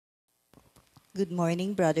Good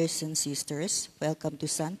morning, brothers and sisters. Welcome to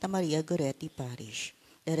Santa Maria Goretti Parish.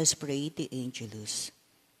 Let us pray the Angelus.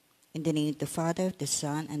 In the name of the Father, the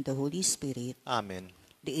Son, and the Holy Spirit, Amen.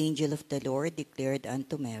 the angel of the Lord declared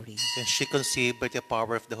unto Mary, And she conceived by the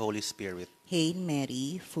power of the Holy Spirit. Hail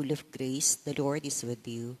Mary, full of grace, the Lord is with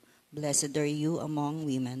you. Blessed are you among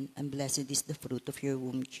women, and blessed is the fruit of your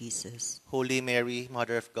womb, Jesus. Holy Mary,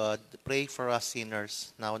 Mother of God, pray for us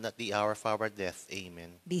sinners, now and at the hour of our death.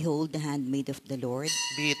 Amen. Behold the handmaid of the Lord.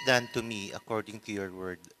 Be it done to me according to your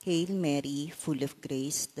word. Hail Mary, full of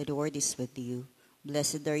grace, the Lord is with you.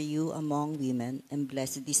 Blessed are you among women, and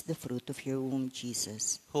blessed is the fruit of your womb,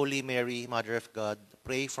 Jesus. Holy Mary, Mother of God,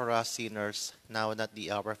 pray for us sinners, now and at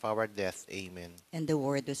the hour of our death. Amen. And the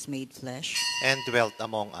Word was made flesh. And dwelt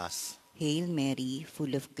among us. Hail Mary,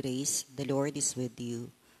 full of grace, the Lord is with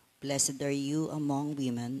you. Blessed are you among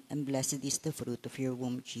women, and blessed is the fruit of your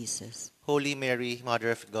womb, Jesus. Holy Mary,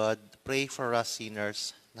 Mother of God, pray for us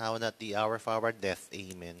sinners, now and at the hour of our death.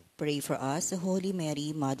 Amen. Pray for us, O Holy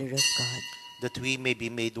Mary, Mother of God. That we may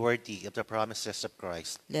be made worthy of the promises of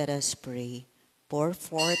Christ. Let us pray. Pour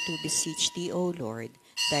forth, we beseech thee, O Lord,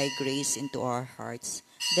 thy grace into our hearts,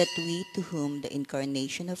 that we, to whom the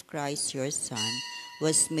incarnation of Christ your Son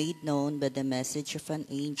was made known by the message of an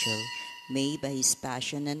angel, may by his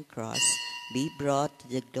passion and cross be brought to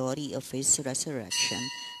the glory of his resurrection,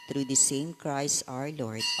 through the same Christ our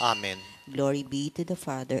Lord. Amen. Glory be to the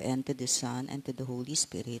Father, and to the Son, and to the Holy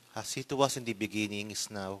Spirit. As it was in the beginning,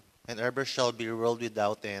 is now, and ever shall be, world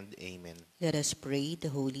without end. Amen. Let us pray the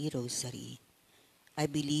Holy Rosary. I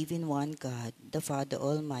believe in one God, the Father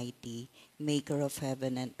Almighty, maker of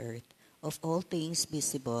heaven and earth, of all things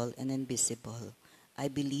visible and invisible. I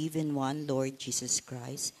believe in one Lord Jesus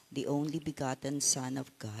Christ, the only begotten Son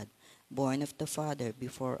of God, born of the Father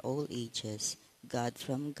before all ages, God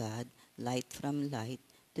from God, light from light,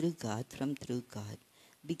 true God from true God,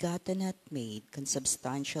 begotten not made,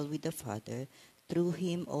 consubstantial with the Father. Through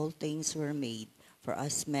him all things were made, for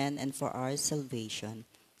us men and for our salvation.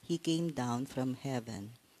 He came down from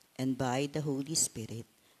heaven, and by the Holy Spirit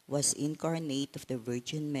was incarnate of the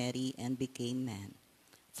Virgin Mary and became man.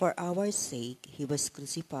 For our sake he was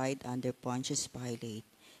crucified under Pontius Pilate.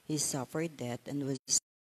 He suffered death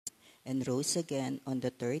and rose again on the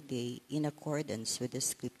third day in accordance with the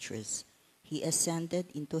Scriptures. He ascended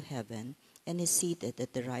into heaven and is seated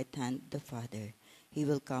at the right hand of the Father. He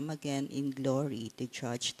will come again in glory to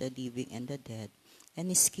judge the living and the dead, and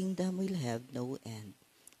his kingdom will have no end.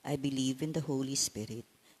 I believe in the Holy Spirit,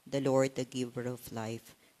 the Lord, the giver of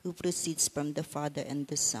life, who proceeds from the Father and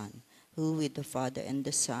the Son, who with the Father and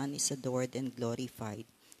the Son is adored and glorified,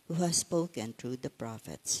 who has spoken through the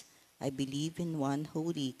prophets. I believe in one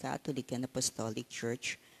holy, Catholic, and Apostolic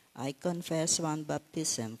Church. I confess one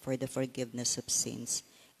baptism for the forgiveness of sins,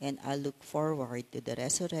 and I look forward to the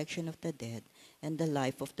resurrection of the dead and the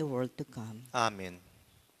life of the world to come. Amen.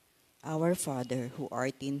 Our Father, who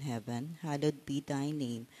art in heaven, hallowed be thy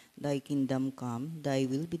name. Thy kingdom come, thy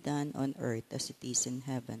will be done on earth as it is in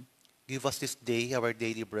heaven. Give us this day our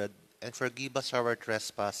daily bread, and forgive us our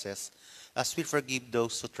trespasses, as we forgive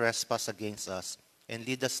those who trespass against us. And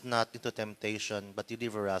lead us not into temptation, but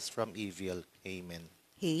deliver us from evil. Amen.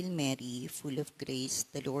 Hail Mary, full of grace,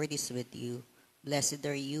 the Lord is with you. Blessed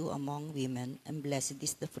are you among women, and blessed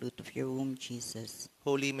is the fruit of your womb, Jesus.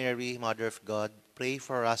 Holy Mary, Mother of God, pray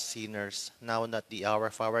for us sinners, now and at the hour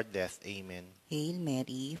of our death. Amen. Hail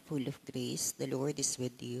Mary, full of grace, the Lord is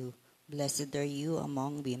with you. Blessed are you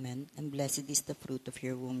among women, and blessed is the fruit of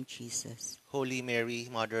your womb, Jesus. Holy Mary,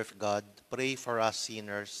 Mother of God, pray for us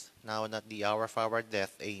sinners, now and at the hour of our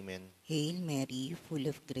death. Amen. Hail Mary, full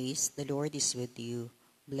of grace, the Lord is with you.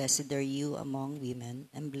 Blessed are you among women,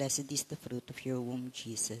 and blessed is the fruit of your womb,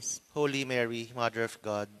 Jesus. Holy Mary, Mother of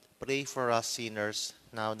God, pray for us sinners,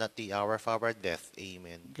 now and at the hour of our death.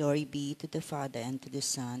 Amen. Glory be to the Father, and to the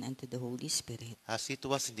Son, and to the Holy Spirit. As it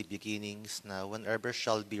was in the beginning, is now, and ever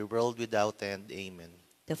shall be, world without end. Amen.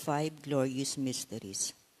 The five glorious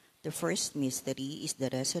mysteries. The first mystery is the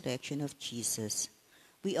resurrection of Jesus.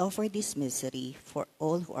 We offer this mystery for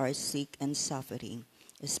all who are sick and suffering,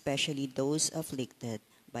 especially those afflicted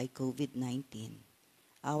by COVID-19.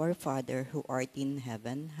 Our Father, who art in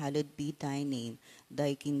heaven, hallowed be thy name.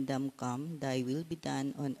 Thy kingdom come, thy will be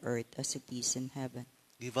done on earth as it is in heaven.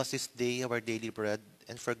 Give us this day our daily bread,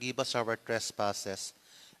 and forgive us our trespasses,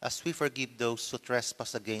 as we forgive those who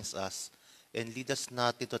trespass against us. And lead us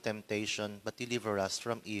not into temptation, but deliver us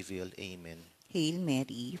from evil. Amen. Hail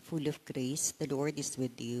Mary, full of grace, the Lord is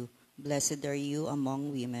with you. Blessed are you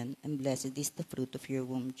among women, and blessed is the fruit of your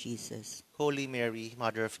womb, Jesus. Holy Mary,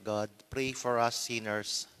 Mother of God, pray for us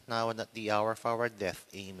sinners, now and at the hour of our death.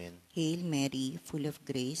 Amen. Hail Mary, full of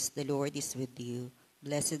grace, the Lord is with you.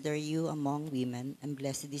 Blessed are you among women, and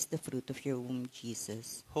blessed is the fruit of your womb,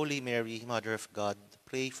 Jesus. Holy Mary, Mother of God,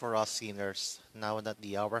 pray for us sinners, now and at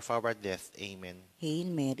the hour of our death. Amen. Hail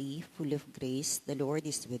Mary, full of grace, the Lord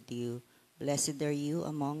is with you. Blessed are you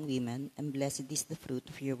among women, and blessed is the fruit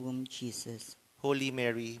of your womb, Jesus. Holy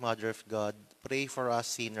Mary, Mother of God, pray for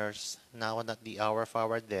us sinners, now and at the hour of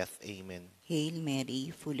our death. Amen. Hail Mary,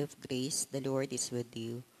 full of grace, the Lord is with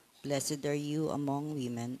you. Blessed are you among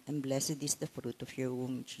women, and blessed is the fruit of your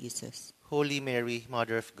womb, Jesus. Holy Mary,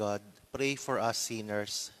 Mother of God, pray for us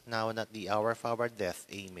sinners, now and at the hour of our death.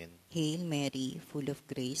 Amen. Hail Mary, full of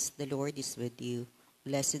grace, the Lord is with you.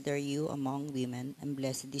 Blessed are you among women, and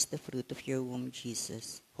blessed is the fruit of your womb,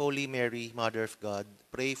 Jesus. Holy Mary, Mother of God,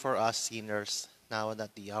 pray for us sinners, now and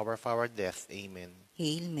at the hour of our death. Amen.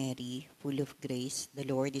 Hail Mary, full of grace, the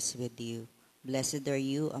Lord is with you. Blessed are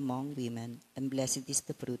you among women, and blessed is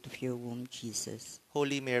the fruit of your womb, Jesus.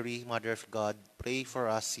 Holy Mary, Mother of God, pray for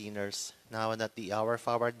us sinners, now and at the hour of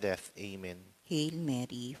our death. Amen. Hail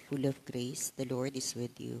Mary, full of grace, the Lord is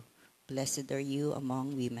with you. Blessed are you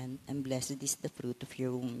among women, and blessed is the fruit of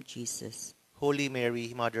your womb, Jesus. Holy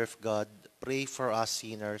Mary, Mother of God, pray for us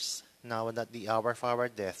sinners, now and at the hour of our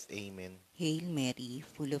death. Amen. Hail Mary,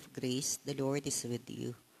 full of grace, the Lord is with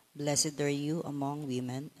you. Blessed are you among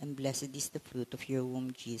women, and blessed is the fruit of your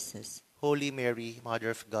womb, Jesus. Holy Mary, Mother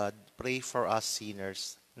of God, pray for us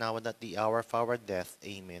sinners, now and at the hour of our death.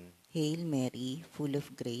 Amen. Hail Mary, full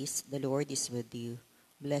of grace, the Lord is with you.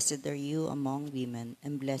 Blessed are you among women,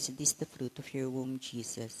 and blessed is the fruit of your womb,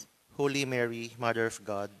 Jesus. Holy Mary, Mother of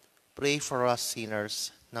God, pray for us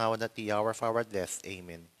sinners, now and at the hour of our death.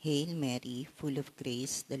 Amen. Hail Mary, full of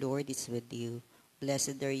grace, the Lord is with you.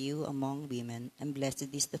 Blessed are you among women, and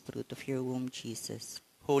blessed is the fruit of your womb, Jesus.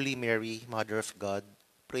 Holy Mary, Mother of God,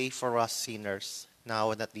 pray for us sinners,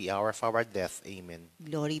 now and at the hour of our death. Amen.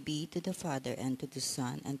 Glory be to the Father, and to the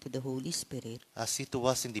Son, and to the Holy Spirit. As it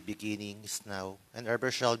was in the beginning, is now, and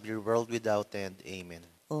ever shall be, world without end. Amen.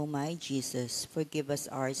 O my Jesus, forgive us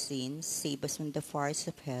our sins, save us from the fires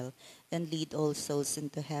of hell, and lead all souls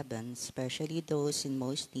into heaven, especially those in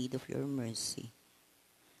most need of your mercy.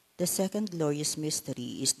 The second glorious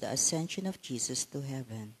mystery is the ascension of Jesus to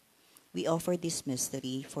heaven. We offer this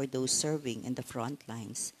mystery for those serving in the front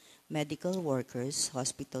lines, medical workers,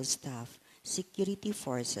 hospital staff, security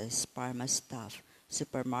forces, pharma staff,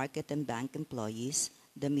 supermarket and bank employees,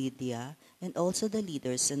 the media, and also the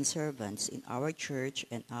leaders and servants in our church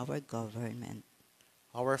and our government.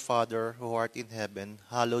 Our Father, who art in heaven,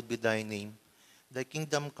 hallowed be thy name. Thy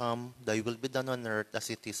kingdom come, thy will be done on earth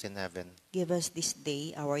as it is in heaven. Give us this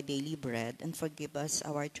day our daily bread, and forgive us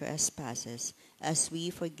our trespasses, as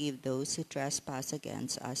we forgive those who trespass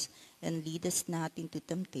against us. And lead us not into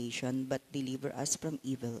temptation, but deliver us from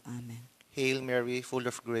evil. Amen. Hail Mary, full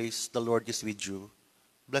of grace, the Lord is with you.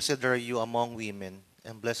 Blessed are you among women,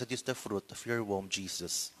 and blessed is the fruit of your womb,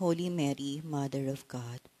 Jesus. Holy Mary, Mother of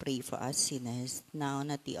God, pray for us sinners, now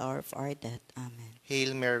and at the hour of our death. Amen.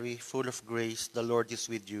 Hail Mary, full of grace, the Lord is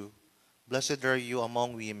with you. Blessed are you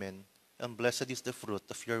among women, and blessed is the fruit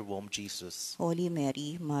of your womb, Jesus. Holy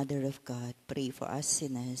Mary, Mother of God, pray for us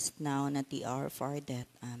sinners, now and at the hour of our death.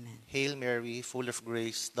 Amen. Hail Mary, full of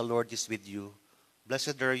grace, the Lord is with you.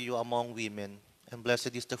 Blessed are you among women, and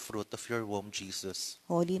blessed is the fruit of your womb, Jesus.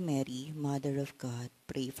 Holy Mary, Mother of God,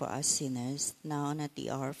 pray for us sinners, now and at the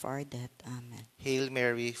hour of our death. Amen. Hail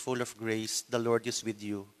Mary, full of grace, the Lord is with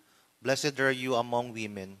you. Blessed are you among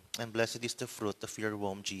women, and blessed is the fruit of your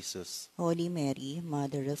womb, Jesus. Holy Mary,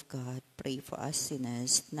 Mother of God, pray for us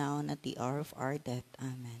sinners, now and at the hour of our death.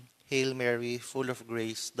 Amen. Hail Mary, full of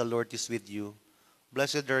grace, the Lord is with you.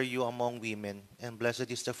 Blessed are you among women, and blessed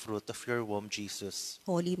is the fruit of your womb, Jesus.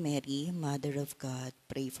 Holy Mary, Mother of God,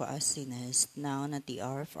 pray for us sinners, now and at the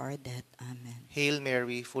hour of our death. Amen. Hail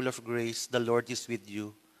Mary, full of grace, the Lord is with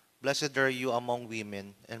you. Blessed are you among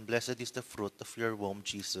women, and blessed is the fruit of your womb,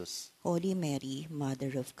 Jesus. Holy Mary,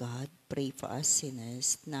 Mother of God, pray for us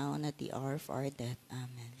sinners, now and at the hour of our death.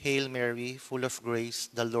 Amen. Hail Mary, full of grace,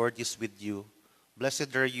 the Lord is with you.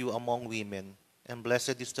 Blessed are you among women, and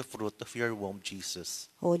blessed is the fruit of your womb, Jesus.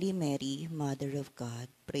 Holy Mary, Mother of God,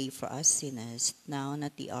 pray for us sinners, now and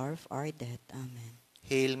at the hour of our death. Amen.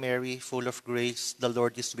 Hail Mary, full of grace, the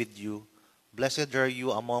Lord is with you. Blessed are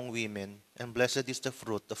you among women, and blessed is the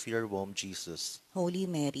fruit of your womb, Jesus. Holy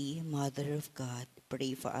Mary, Mother of God,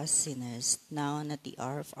 pray for us sinners, now and at the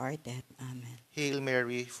hour of our death. Amen. Hail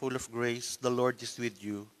Mary, full of grace, the Lord is with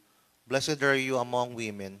you. Blessed are you among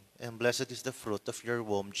women, and blessed is the fruit of your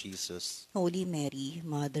womb, Jesus. Holy Mary,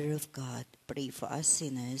 Mother of God, pray for us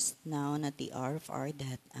sinners, now and at the hour of our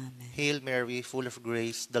death. Amen. Hail Mary, full of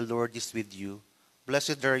grace, the Lord is with you.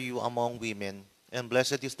 Blessed are you among women, and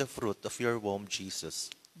blessed is the fruit of your womb,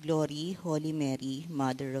 Jesus. Glory, Holy Mary,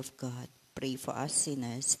 Mother of God, pray for us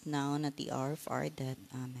sinners, now and at the hour of our death.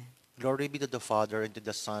 Amen. Glory be to the Father, and to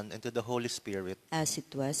the Son, and to the Holy Spirit. As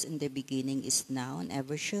it was in the beginning, is now, and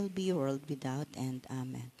ever shall be, world without end.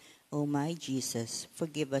 Amen. O my Jesus,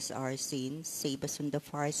 forgive us our sins, save us from the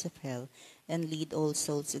fires of hell, and lead all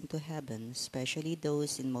souls into heaven, especially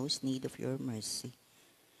those in most need of your mercy.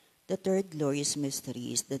 The third glorious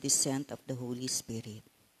mystery is the descent of the Holy Spirit.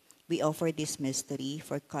 We offer this mystery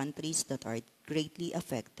for countries that are greatly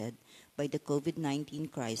affected by the COVID-19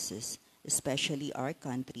 crisis, especially our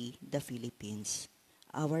country, the Philippines.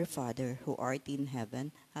 Our Father, who art in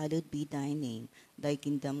heaven, hallowed be thy name. Thy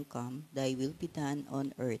kingdom come, thy will be done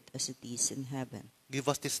on earth as it is in heaven. Give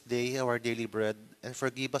us this day our daily bread, and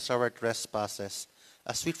forgive us our trespasses,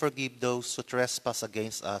 as we forgive those who trespass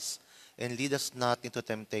against us. And lead us not into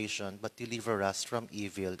temptation, but deliver us from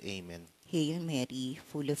evil. Amen. Hail Mary,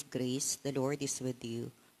 full of grace, the Lord is with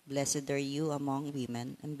you. Blessed are you among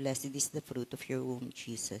women, and blessed is the fruit of your womb,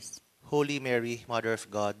 Jesus. Holy Mary, Mother of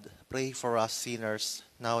God, pray for us sinners,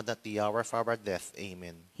 now and at the hour of our death.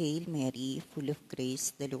 Amen. Hail Mary, full of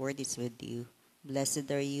grace, the Lord is with you.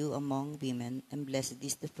 Blessed are you among women, and blessed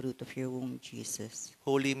is the fruit of your womb, Jesus.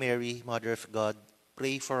 Holy Mary, Mother of God,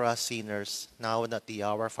 pray for us sinners, now and at the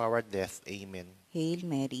hour of our death. Amen. Hail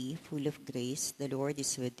Mary, full of grace, the Lord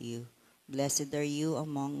is with you. Blessed are you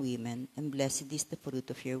among women, and blessed is the fruit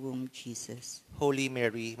of your womb, Jesus. Holy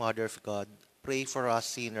Mary, Mother of God, pray for us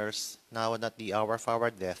sinners, now and at the hour of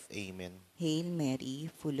our death. Amen. Hail Mary,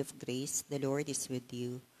 full of grace, the Lord is with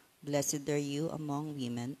you. Blessed are you among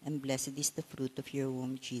women, and blessed is the fruit of your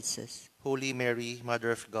womb, Jesus. Holy Mary,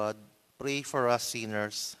 Mother of God, pray for us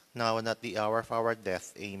sinners, now and at the hour of our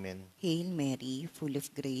death. Amen. Hail Mary, full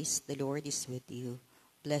of grace, the Lord is with you.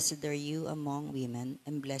 Blessed are you among women,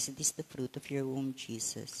 and blessed is the fruit of your womb,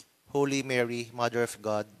 Jesus. Holy Mary, Mother of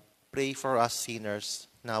God, pray for us sinners,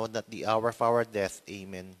 now and at the hour of our death.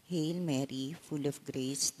 Amen. Hail Mary, full of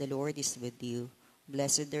grace, the Lord is with you.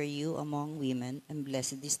 Blessed are you among women, and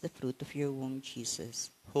blessed is the fruit of your womb,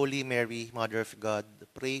 Jesus. Holy Mary, Mother of God,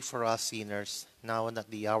 pray for us sinners, now and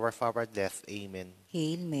at the hour of our death. Amen.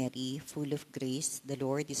 Hail Mary, full of grace, the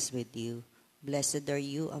Lord is with you. Blessed are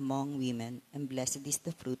you among women, and blessed is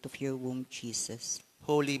the fruit of your womb, Jesus.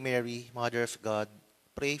 Holy Mary, Mother of God,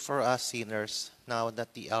 pray for us sinners, now and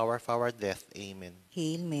at the hour of our death. Amen.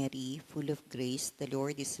 Hail Mary, full of grace, the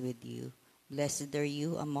Lord is with you. Blessed are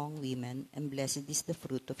you among women, and blessed is the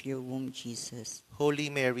fruit of your womb, Jesus. Holy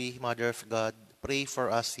Mary, Mother of God, pray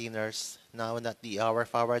for us sinners, now and at the hour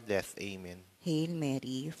of our death. Amen. Hail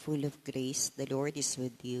Mary, full of grace, the Lord is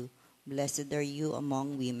with you. Blessed are you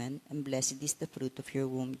among women, and blessed is the fruit of your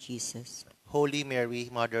womb, Jesus. Holy Mary,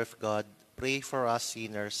 Mother of God, pray for us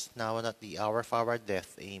sinners, now and at the hour of our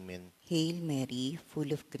death. Amen. Hail Mary,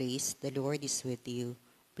 full of grace, the Lord is with you.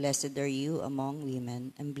 Blessed are you among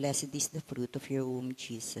women, and blessed is the fruit of your womb,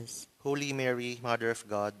 Jesus. Holy Mary, Mother of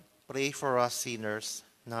God, pray for us sinners,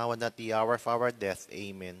 now and at the hour of our death.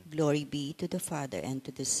 Amen. Glory be to the Father, and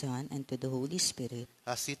to the Son, and to the Holy Spirit.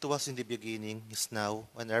 As it was in the beginning, is now,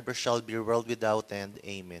 and ever shall be, world without end.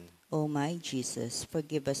 Amen. O my Jesus,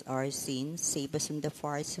 forgive us our sins, save us from the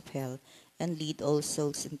fires of hell, and lead all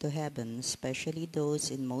souls into heaven, especially those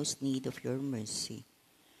in most need of your mercy.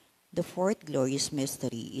 The fourth glorious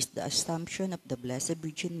mystery is the Assumption of the Blessed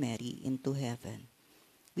Virgin Mary into heaven.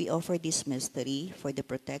 We offer this mystery for the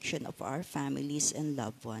protection of our families and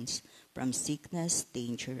loved ones from sickness,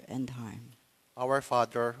 danger, and harm. Our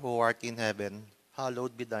Father, who art in heaven,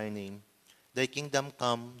 hallowed be thy name. Thy kingdom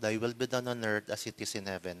come, thy will be done on earth as it is in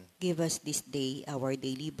heaven. Give us this day our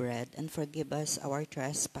daily bread, and forgive us our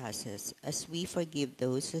trespasses, as we forgive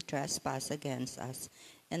those who trespass against us.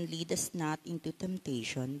 And lead us not into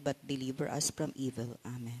temptation, but deliver us from evil.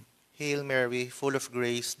 Amen. Hail Mary, full of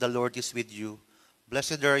grace, the Lord is with you.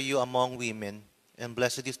 Blessed are you among women, and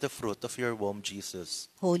blessed is the fruit of your womb, Jesus.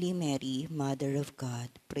 Holy Mary, Mother of God,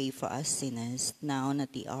 pray for us sinners, now and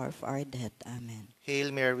at the hour of our death. Amen.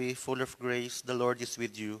 Hail Mary, full of grace, the Lord is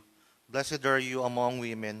with you. Blessed are you among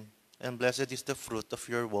women, and blessed is the fruit of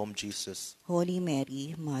your womb, Jesus. Holy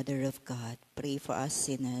Mary, Mother of God, pray for us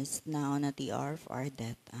sinners, now and at the hour of our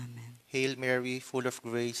death. Amen. Hail Mary, full of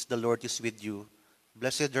grace, the Lord is with you.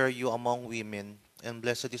 Blessed are you among women, and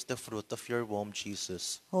blessed is the fruit of your womb,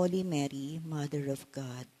 Jesus. Holy Mary, Mother of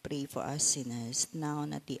God, pray for us sinners, now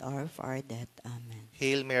and at the hour of our death. Amen.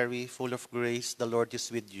 Hail Mary, full of grace, the Lord is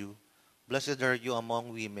with you. Blessed are you among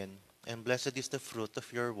women, and blessed is the fruit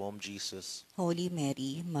of your womb, Jesus. Holy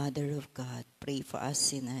Mary, Mother of God, pray for us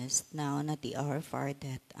sinners, now and at the hour of our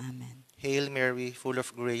death. Amen. Hail Mary, full of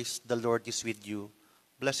grace, the Lord is with you.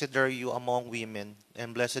 Blessed are you among women,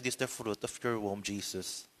 and blessed is the fruit of your womb,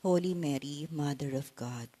 Jesus. Holy Mary, Mother of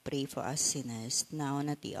God, pray for us sinners, now and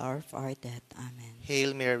at the hour of our death. Amen.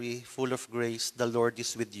 Hail Mary, full of grace, the Lord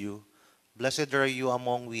is with you. Blessed are you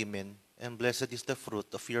among women, and blessed is the fruit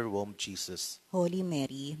of your womb, Jesus. Holy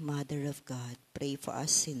Mary, Mother of God, pray for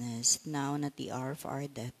us sinners, now and at the hour of our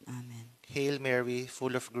death. Amen. Hail Mary,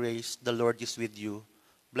 full of grace, the Lord is with you.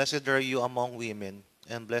 Blessed are you among women,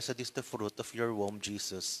 and blessed is the fruit of your womb,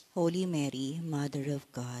 Jesus. Holy Mary, Mother of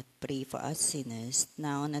God, pray for us sinners,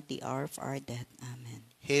 now and at the hour of our death. Amen.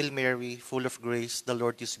 Hail Mary, full of grace, the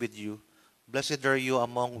Lord is with you. Blessed are you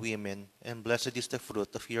among women, and blessed is the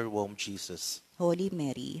fruit of your womb, Jesus. Holy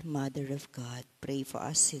Mary, Mother of God, pray for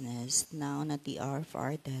us sinners, now and at the hour of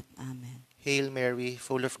our death. Amen. Hail Mary,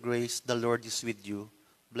 full of grace, the Lord is with you.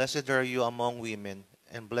 Blessed are you among women,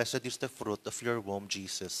 and blessed is the fruit of your womb,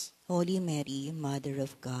 Jesus. Holy Mary, Mother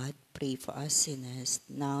of God, pray for us sinners,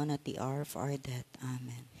 now and at the hour of our death.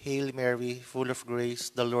 Amen. Hail Mary, full of grace,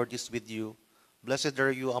 the Lord is with you. Blessed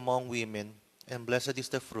are you among women, and blessed is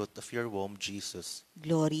the fruit of your womb, Jesus.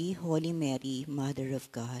 Glory, Holy Mary, Mother of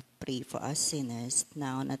God, pray for us sinners,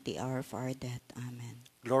 now and at the hour of our death. Amen.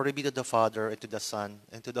 Glory be to the Father, and to the Son,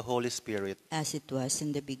 and to the Holy Spirit. As it was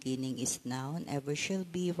in the beginning, is now, and ever shall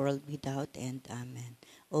be, world without end. Amen.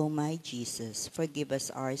 O my Jesus, forgive us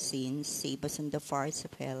our sins, save us from the fires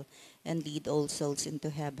of hell, and lead all souls into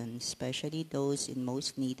heaven, especially those in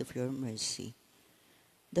most need of your mercy.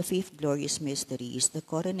 The fifth glorious mystery is the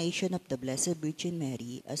coronation of the Blessed Virgin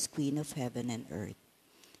Mary as Queen of heaven and earth.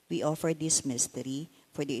 We offer this mystery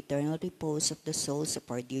for the eternal repose of the souls of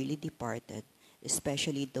our dearly departed,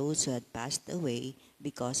 especially those who had passed away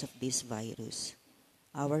because of this virus.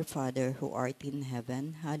 Our Father, who art in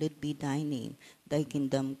heaven, hallowed be thy name. Thy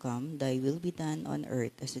kingdom come, thy will be done on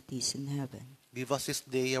earth as it is in heaven. Give us this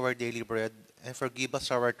day our daily bread, and forgive us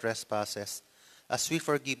our trespasses, as we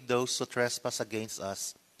forgive those who trespass against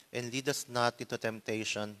us. And lead us not into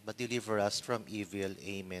temptation, but deliver us from evil.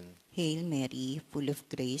 Amen. Hail Mary, full of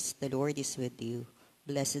grace, the Lord is with you.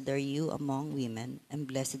 Blessed are you among women, and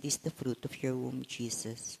blessed is the fruit of your womb,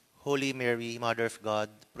 Jesus. Holy Mary, Mother of God,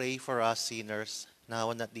 pray for us sinners,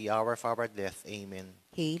 now and at the hour of our death. Amen.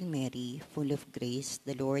 Hail Mary, full of grace,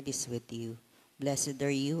 the Lord is with you. Blessed are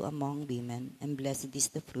you among women, and blessed is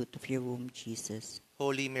the fruit of your womb, Jesus.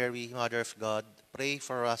 Holy Mary, Mother of God, pray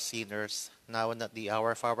for us sinners, now and at the hour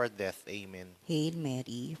of our death. Amen. Hail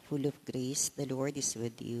Mary, full of grace, the Lord is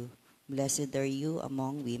with you. Blessed are you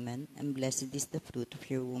among women, and blessed is the fruit of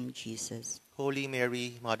your womb, Jesus. Holy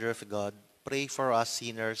Mary, Mother of God, pray for us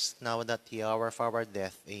sinners, now and at the hour of our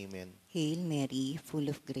death. Amen. Hail Mary, full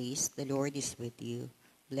of grace, the Lord is with you.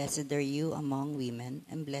 Blessed are you among women,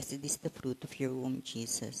 and blessed is the fruit of your womb,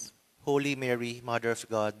 Jesus. Holy Mary, Mother of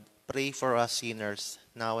God, pray for us sinners,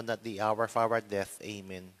 now and at the hour of our death.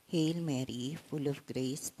 Amen. Hail Mary, full of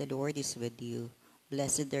grace, the Lord is with you.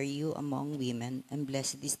 Blessed are you among women, and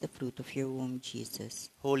blessed is the fruit of your womb, Jesus.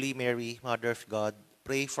 Holy Mary, Mother of God,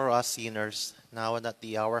 pray for us sinners, now and at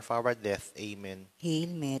the hour of our death. Amen. Hail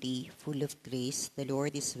Mary, full of grace, the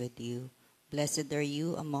Lord is with you. Blessed are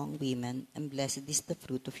you among women, and blessed is the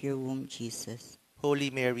fruit of your womb, Jesus. Holy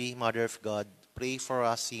Mary, Mother of God, pray for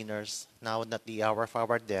us sinners, now and at the hour of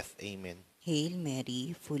our death. Amen. Hail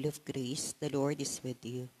Mary, full of grace, the Lord is with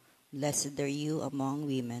you. Blessed are you among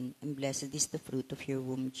women, and blessed is the fruit of your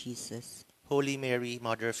womb, Jesus. Holy Mary,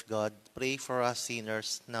 Mother of God, pray for us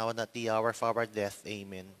sinners, now and at the hour of our death.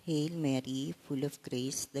 Amen. Hail Mary, full of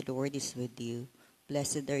grace, the Lord is with you.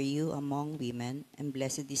 Blessed are you among women, and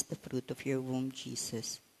blessed is the fruit of your womb,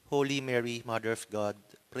 Jesus. Holy Mary, Mother of God,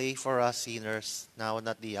 pray for us sinners, now and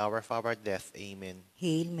at the hour of our death. Amen.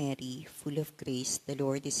 Hail Mary, full of grace, the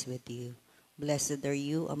Lord is with you. Blessed are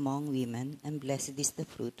you among women, and blessed is the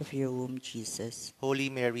fruit of your womb, Jesus. Holy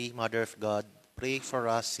Mary, Mother of God, pray for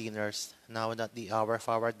us sinners, now and at the hour of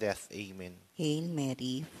our death. Amen. Hail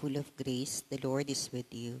Mary, full of grace, the Lord is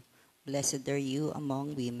with you. Blessed are you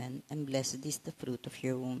among women, and blessed is the fruit of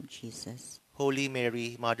your womb, Jesus. Holy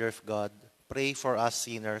Mary, Mother of God, pray for us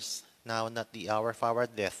sinners, now and at the hour of our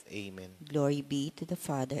death. Amen. Glory be to the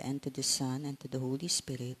Father, and to the Son, and to the Holy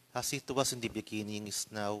Spirit. As it was in the beginning, is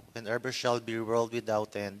now, and ever shall be, world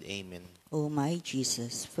without end. Amen. O my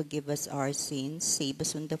Jesus, forgive us our sins, save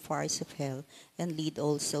us from the fires of hell, and lead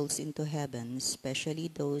all souls into heaven, especially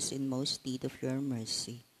those in most need of your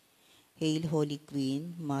mercy. Hail, Holy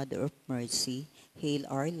Queen, Mother of Mercy. Hail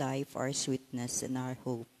our life, our sweetness, and our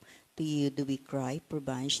hope. To you do we cry, poor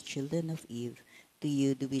banished children of Eve. To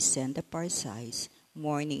you do we send up our sighs,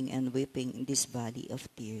 mourning and weeping in this valley of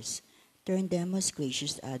tears. Turn them, most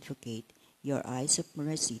gracious Advocate, your eyes of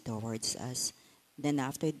mercy towards us. Then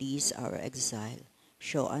after this our exile,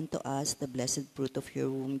 show unto us the blessed fruit of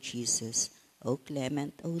your womb, Jesus. O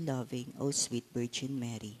clement, O loving, O sweet Virgin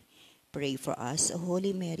Mary. Pray for us, O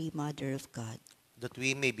Holy Mary, Mother of God. that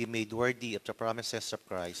we may be made worthy of the promises of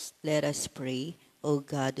Christ. Let us pray, O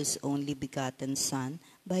God, whose only begotten Son,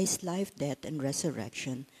 by his life, death, and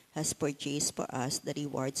resurrection, has purchased for us the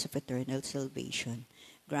rewards of eternal salvation.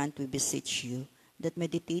 Grant, we beseech you, that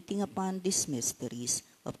meditating upon these mysteries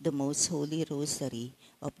of the most holy Rosary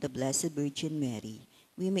of the Blessed Virgin Mary,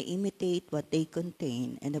 we may imitate what they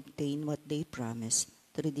contain and obtain what they promise,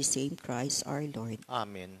 through the same Christ our Lord.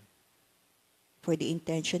 Amen. For the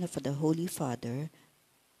intention of the Holy Father,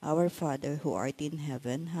 our Father, who art in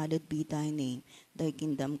heaven, hallowed be thy name. Thy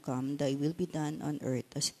kingdom come, thy will be done on earth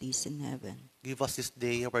as it is in heaven. Give us this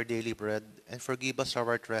day our daily bread, and forgive us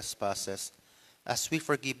our trespasses, as we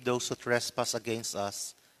forgive those who trespass against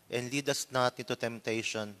us. And lead us not into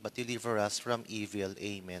temptation, but deliver us from evil.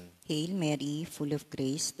 Amen. Hail Mary, full of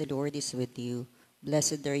grace, the Lord is with you.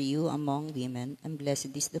 Blessed are you among women, and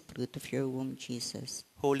blessed is the fruit of your womb, Jesus.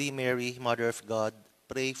 Holy Mary, Mother of God,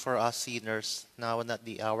 pray for us sinners, now and at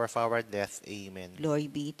the hour of our death. Amen. Glory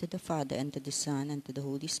be to the Father, and to the Son, and to the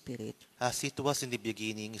Holy Spirit. As it was in the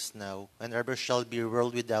beginning, is now, and ever shall be,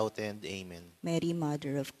 world without end. Amen. Mary,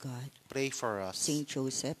 Mother of God. Pray for us. Saint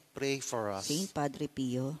Joseph. Pray for us. Saint Padre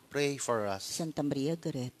Pio. Pray for us. Santa Maria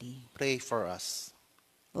Goretti. Pray for us.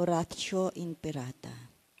 Oratio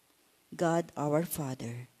Imperata. God, our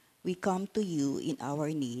Father, we come to you in our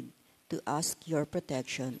need to ask your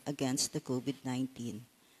protection against the COVID-19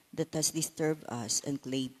 that has disturbed us and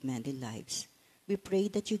claimed many lives. We pray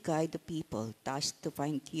that you guide the people tasked to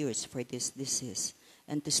find cures for this disease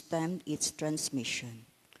and to stem its transmission.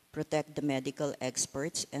 Protect the medical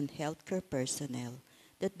experts and healthcare personnel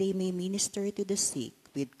that they may minister to the sick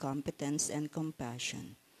with competence and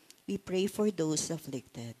compassion. We pray for those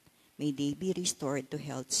afflicted. May they be restored to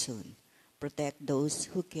health soon. Protect those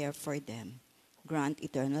who care for them. Grant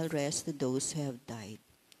eternal rest to those who have died.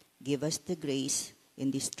 Give us the grace in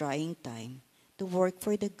this trying time to work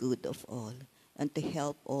for the good of all and to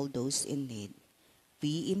help all those in need.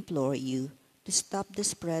 We implore you to stop the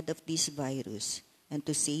spread of this virus and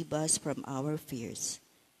to save us from our fears.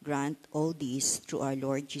 Grant all this through our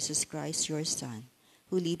Lord Jesus Christ, your Son,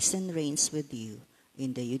 who lives and reigns with you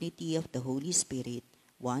in the unity of the Holy Spirit,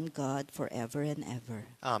 one God, forever and ever.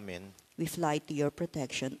 Amen. We fly to your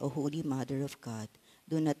protection, O Holy Mother of God.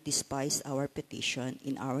 Do not despise our petition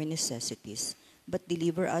in our necessities, but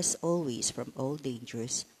deliver us always from all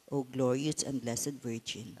dangers, O glorious and blessed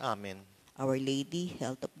Virgin. Amen. Our Lady,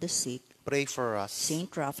 health of the sick, Pray for us.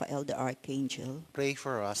 Saint Raphael the Archangel, Pray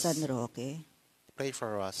for us. San Roque, Pray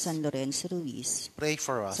for us. San Lorenzo Ruiz, Pray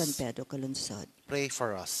for us. San Pedro Calungsod, Pray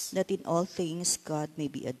for us. that in all things God may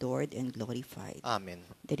be adored and glorified. Amen.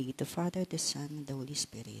 The name of the Father, the Son, and the Holy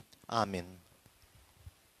Spirit. Amen.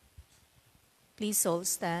 Please all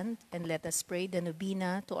stand and let us pray the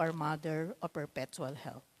Novena to our Mother of Perpetual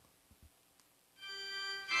Help.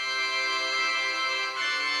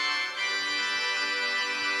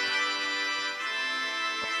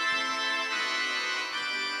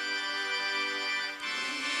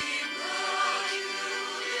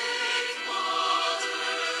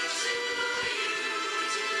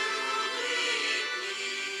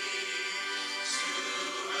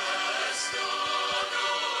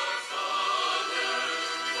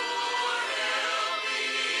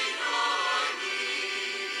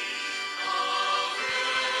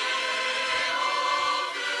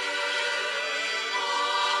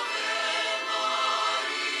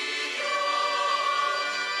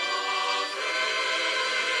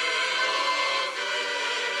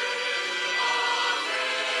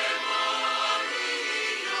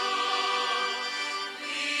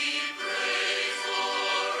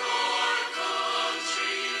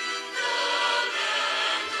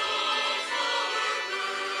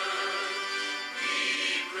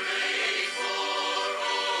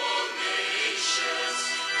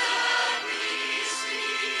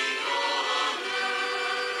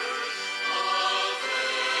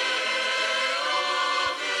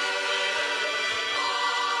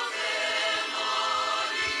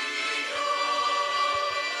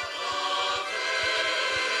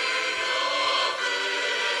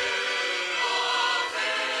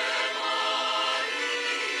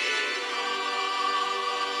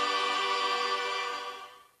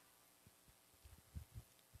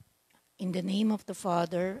 In the name of the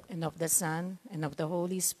Father, and of the Son, and of the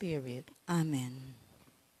Holy Spirit. Amen.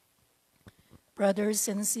 Brothers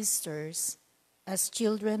and sisters, as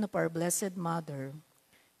children of our Blessed Mother,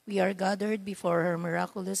 we are gathered before her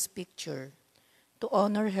miraculous picture to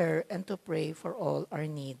honor her and to pray for all our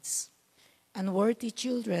needs. Unworthy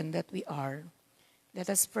children that we are,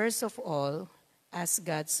 let us first of all ask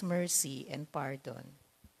God's mercy and pardon.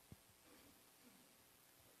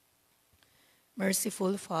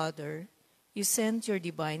 Merciful Father, you sent your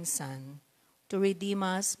divine Son to redeem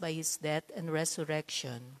us by his death and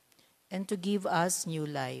resurrection, and to give us new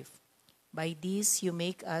life. By this you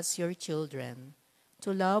make us your children,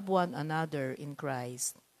 to love one another in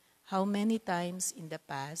Christ. How many times in the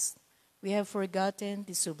past we have forgotten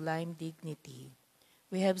the sublime dignity.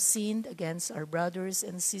 We have sinned against our brothers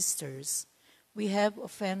and sisters. We have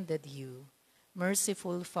offended you.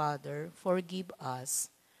 Merciful Father, forgive us.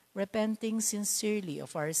 Repenting sincerely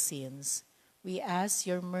of our sins, we ask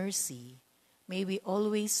your mercy. May we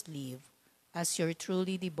always live as your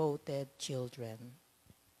truly devoted children.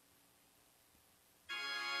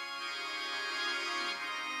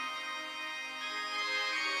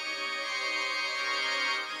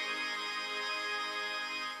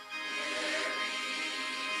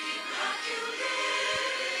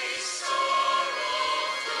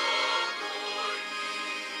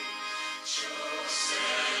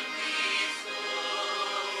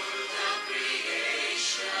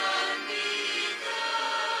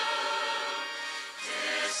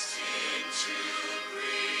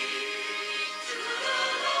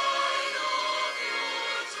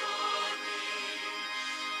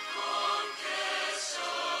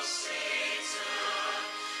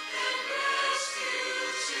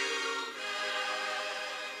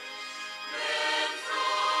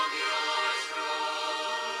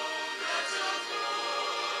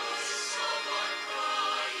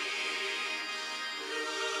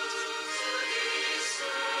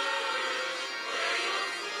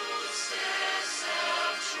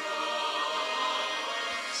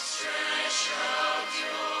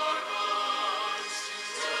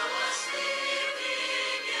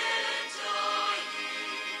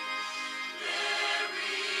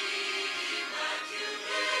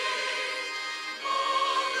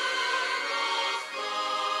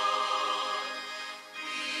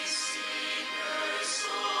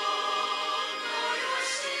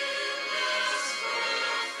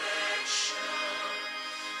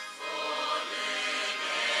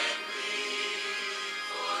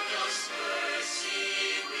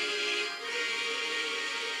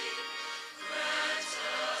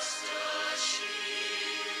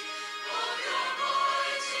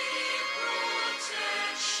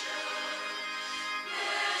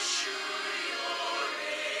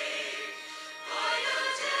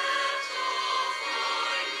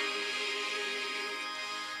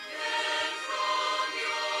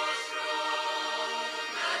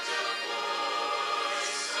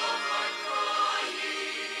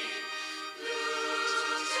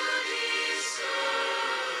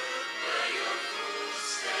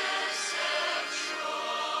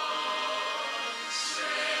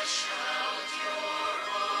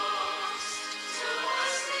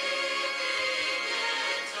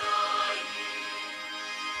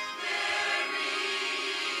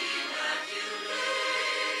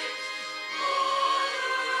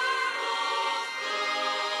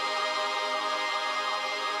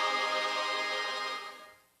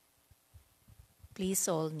 Please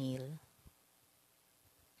all kneel.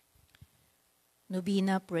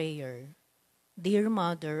 Novena Prayer. Dear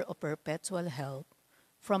Mother of Perpetual Help,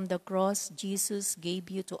 from the cross Jesus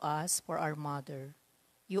gave you to us for our mother.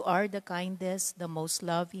 You are the kindest, the most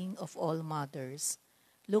loving of all mothers.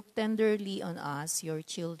 Look tenderly on us, your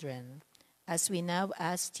children, as we now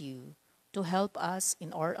ask you to help us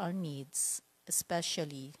in all our needs,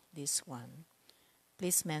 especially this one.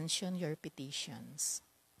 Please mention your petitions.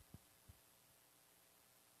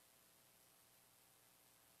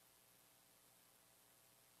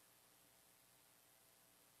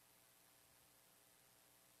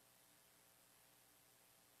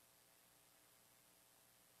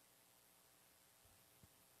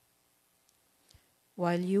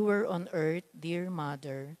 While you were on earth, dear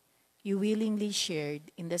Mother, you willingly shared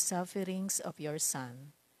in the sufferings of your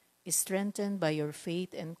Son, strengthened by your faith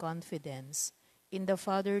and confidence in the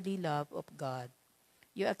fatherly love of God.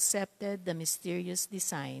 You accepted the mysterious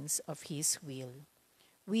designs of His will.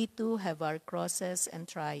 We too have our crosses and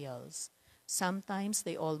trials. Sometimes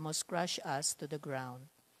they almost crush us to the ground.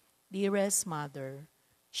 Dearest Mother,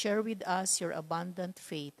 share with us your abundant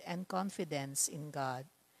faith and confidence in God.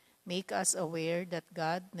 Make us aware that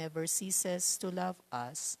God never ceases to love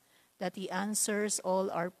us, that He answers all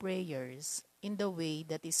our prayers in the way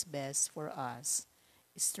that is best for us.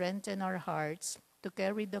 Strengthen our hearts to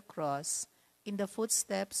carry the cross in the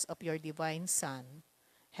footsteps of your divine Son.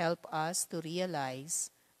 Help us to realize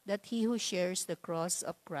that he who shares the cross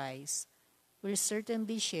of Christ will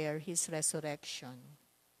certainly share his resurrection.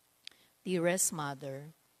 Dearest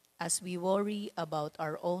Mother, as we worry about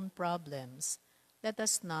our own problems, let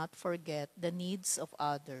us not forget the needs of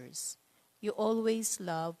others. You always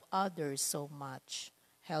love others so much.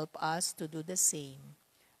 Help us to do the same,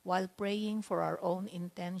 while praying for our own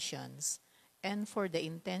intentions and for the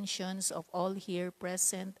intentions of all here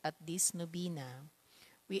present at this Novena.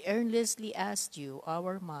 We earnestly ask you,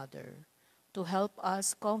 our Mother, to help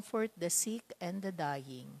us comfort the sick and the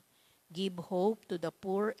dying, give hope to the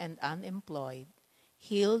poor and unemployed,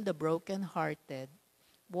 heal the broken-hearted,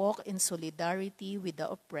 walk in solidarity with the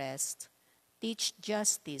oppressed, teach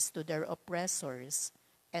justice to their oppressors,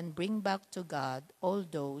 and bring back to God all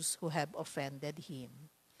those who have offended Him.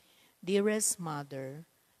 Dearest Mother,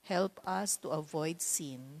 help us to avoid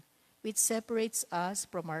sin, which separates us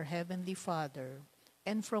from our Heavenly Father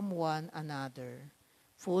and from one another.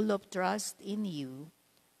 Full of trust in you,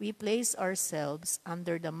 we place ourselves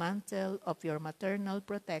under the mantle of your maternal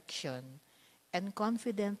protection and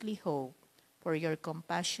confidently hope for your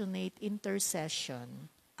compassionate intercession.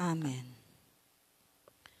 Amen.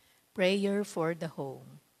 Prayer for the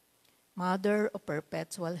home. Mother of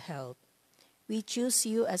perpetual help, we choose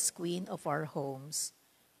you as Queen of our homes.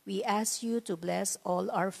 We ask you to bless all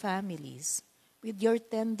our families with your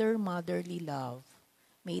tender motherly love.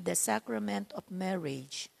 May the sacrament of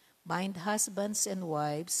marriage bind husbands and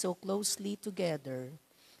wives so closely together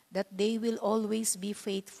that they will always be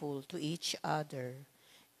faithful to each other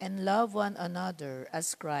and love one another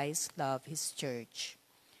as Christ loved his church.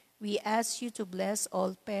 We ask you to bless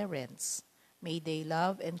all parents. May they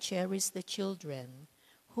love and cherish the children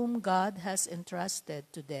whom God has entrusted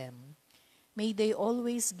to them. May they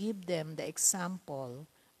always give them the example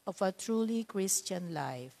of a truly Christian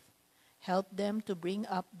life. Help them to bring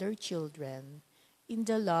up their children in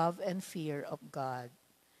the love and fear of God.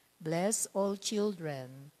 Bless all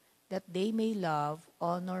children that they may love,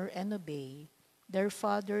 honor, and obey their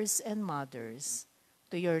fathers and mothers.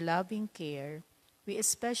 To your loving care, we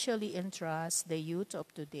especially entrust the youth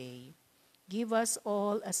of today. Give us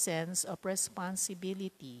all a sense of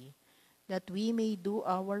responsibility that we may do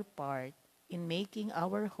our part in making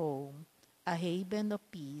our home a haven of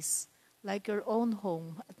peace like your own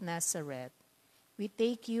home at Nazareth. We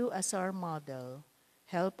take you as our model.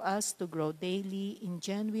 Help us to grow daily in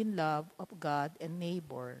genuine love of God and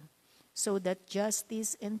neighbor, so that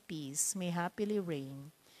justice and peace may happily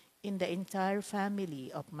reign in the entire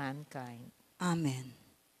family of mankind. Amen.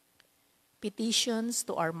 Petitions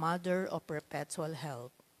to our Mother of Perpetual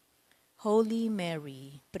Help. Holy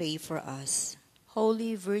Mary, Pray for us.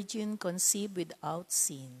 Holy Virgin conceived without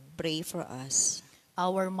sin, Pray for us.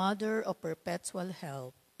 our Mother of Perpetual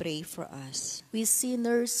Help, Pray for us. we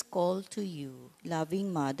sinners call to you,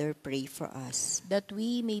 Loving Mother, pray for us. that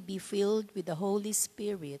we may be filled with the Holy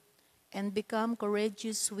Spirit and become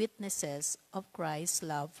courageous witnesses of Christ's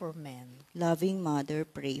love for men, Loving Mother,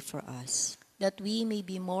 pray for us. that we may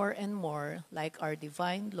be more and more like our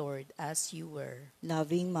divine Lord as you were,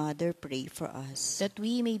 Loving Mother, pray for us. that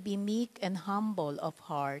we may be meek and humble of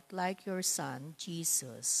heart like your Son,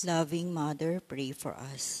 Jesus, Loving Mother, pray for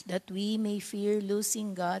us. that we may fear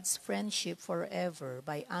losing God's friendship forever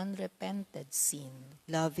by unrepented sin,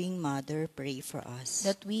 Loving Mother, pray for us.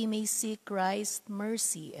 that we may seek Christ's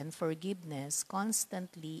mercy and forgiveness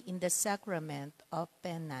constantly in the sacrament of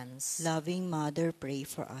penance, Loving Mother, pray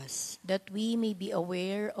for us. that we may be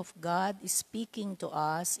aware of God speaking to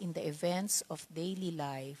us in the events of daily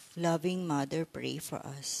life, Loving Mother, pray for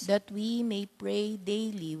us. that we may pray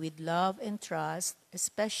daily with love and trust,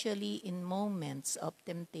 especially in moments of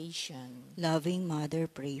temptation, Loving Mother,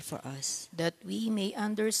 pray for us. that we may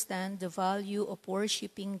understand the value of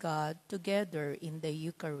worshiping God together in the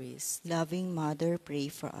Eucharist, Loving Mother, pray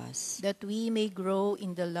for us. that we may grow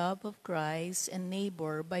in the love of Christ and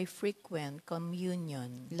neighbor by frequent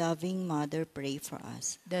communion, Loving Mother, pray for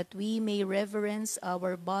us. that we may reverence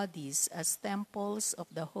our bodies as temples of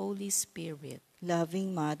the Holy Spirit,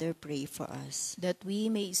 Loving Mother, pray for us. that we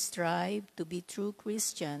may strive to be true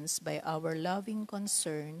Christians by our loving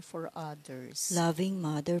concern for others, Loving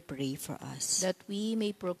Mother, pray for us. that we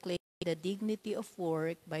may proclaim the dignity of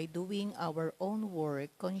work by doing our own work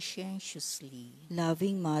conscientiously,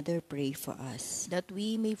 Loving Mother, pray for us. that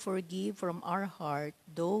we may forgive from our heart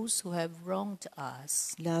those who have wronged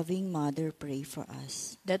us, Loving Mother, pray for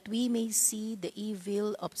us. that we may see the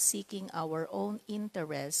evil of seeking our own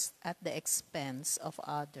interest at the expense of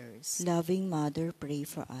others, Loving Mother, pray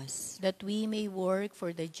for us. that we may work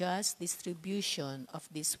for the just distribution of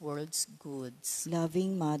this world's goods,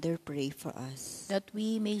 Loving Mother, pray for us. that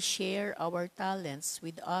we may share our talents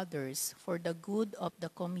with others for the good of the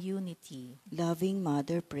community, Loving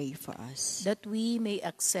Mother, pray for us. that we may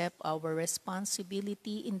accept our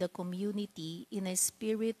responsibility in the community in a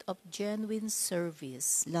spirit of genuine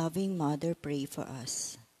service, Loving Mother, pray for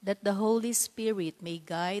us. that the Holy Spirit may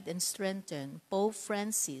guide and strengthen Pope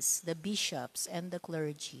Francis, the bishops, and the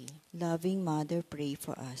clergy, Loving Mother, pray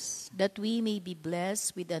for us. that we may be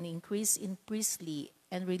blessed with an increase in priestly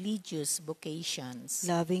and religious vocations,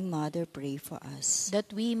 Loving Mother, pray for us.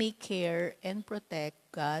 that we may care and protect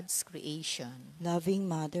God's creation, Loving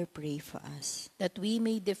Mother, pray for us. that we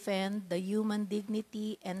may defend the human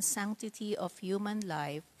dignity and sanctity of human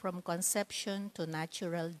life from conception to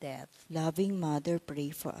natural death, Loving Mother,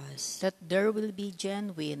 pray for us. that there will be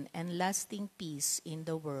genuine and lasting peace in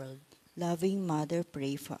the world, Loving Mother,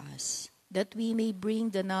 pray for us. that we may bring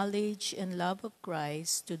the knowledge and love of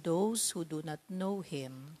Christ to those who do not know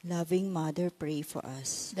Him, Loving Mother, pray for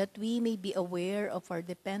us. that we may be aware of our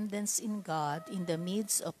dependence in God in the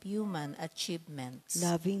midst of human achievements,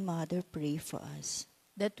 Loving Mother, pray for us.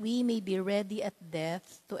 that we may be ready at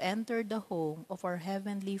death to enter the home of our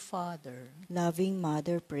Heavenly Father, Loving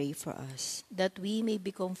Mother, pray for us. that we may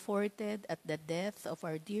be comforted at the death of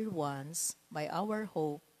our dear ones by our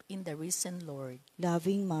hope in the risen Lord,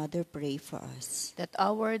 Loving Mother, pray for us. that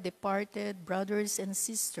our departed brothers and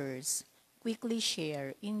sisters quickly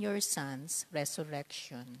share in your Son's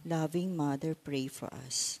resurrection. Loving Mother, pray for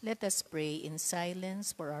us. Let us pray in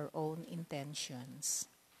silence for our own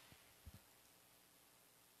intentions.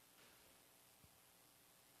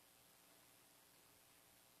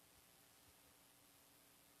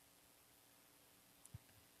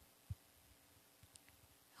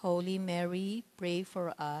 Holy Mary, pray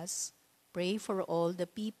for us. Pray for all the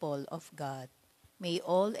people of God. May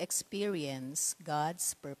all experience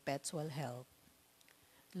God's perpetual help.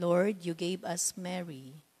 Lord, you gave us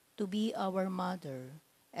Mary to be our mother,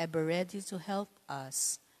 ever ready to help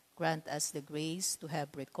us. Grant us the grace to have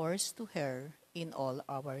recourse to her in all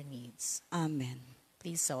our needs. Amen.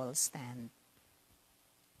 Please all stand.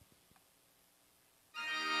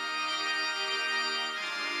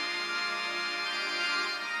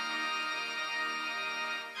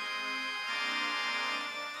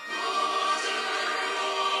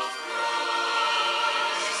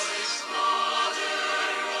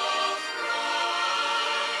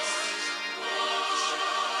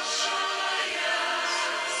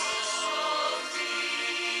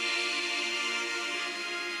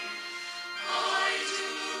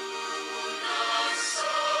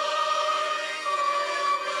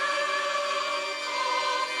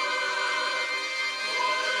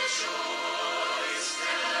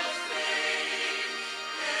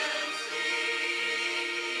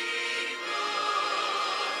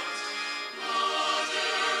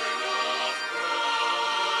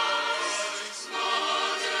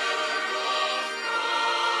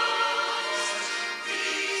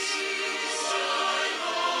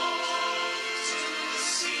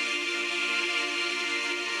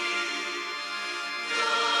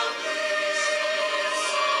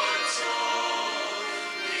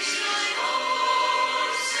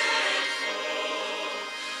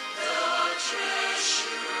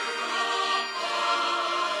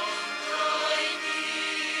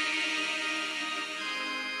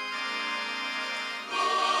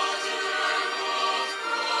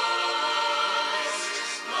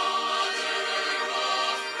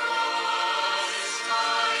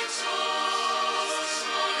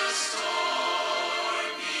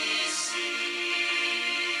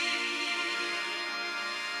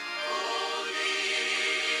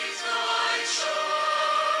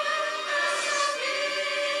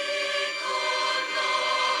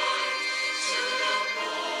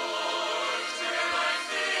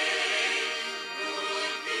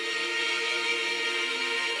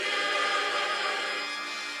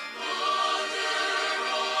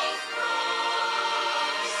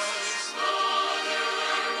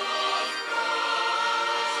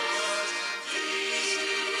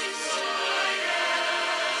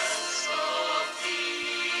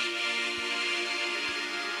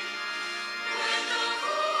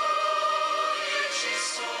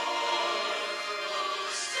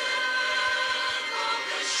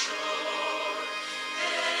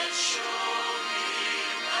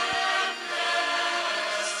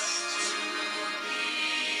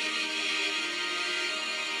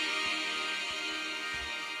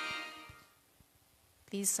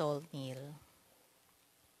 Please all kneel.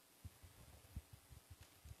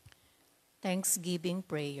 Thanksgiving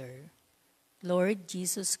Prayer. Lord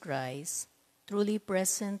Jesus Christ, truly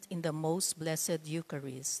present in the most blessed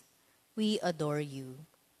Eucharist, we adore you.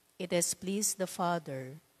 It has pleased the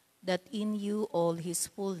Father that in you all his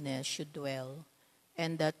fullness should dwell,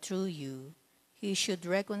 and that through you he should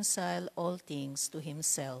reconcile all things to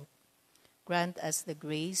himself. Grant us the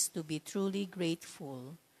grace to be truly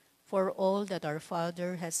grateful for all that our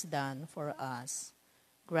Father has done for us.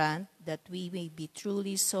 Grant that we may be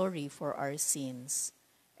truly sorry for our sins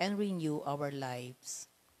and renew our lives.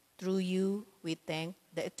 Through you, we thank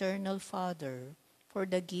the Eternal Father for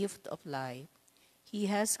the gift of life. He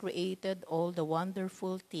has created all the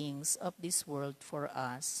wonderful things of this world for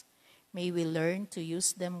us. May we learn to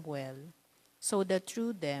use them well, so that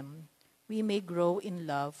through them we may grow in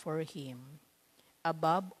love for Him.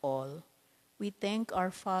 Above all, we thank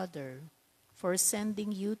our Father for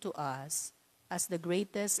sending you to us as the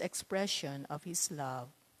greatest expression of His love,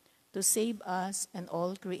 to save us and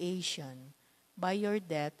all creation by your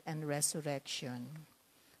death and resurrection.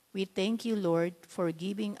 We thank you, Lord, for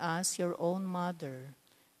giving us your own mother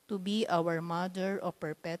to be our mother of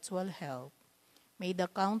perpetual help. May the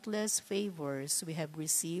countless favors we have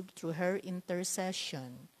received through her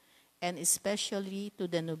intercession, and especially to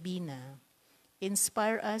the Novena,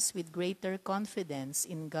 inspire us with greater confidence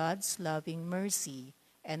in God's loving mercy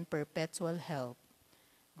and perpetual help.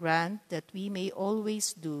 Grant that we may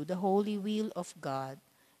always do the holy will of God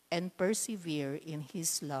and persevere in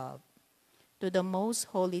His love. To the most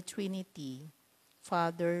holy Trinity,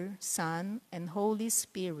 Father, Son, and Holy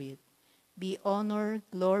Spirit, be honor,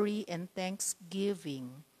 glory, and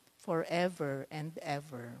thanksgiving forever and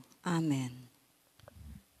ever. Amen.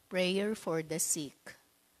 Prayer for the sick.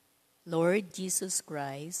 Lord Jesus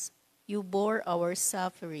Christ, you bore our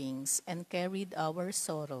sufferings and carried our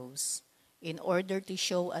sorrows in order to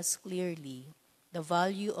show us clearly the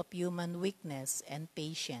value of human weakness and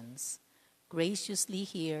patience. Graciously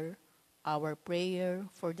hear our prayer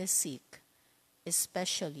for the sick,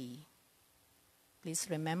 especially. Please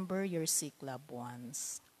remember your sick loved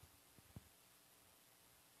ones.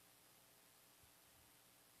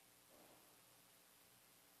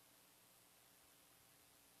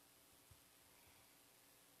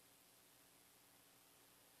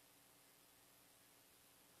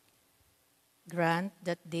 Grant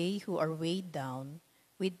that they who are weighed down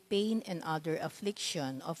with pain and other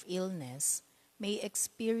affliction of illness may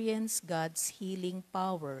experience God's healing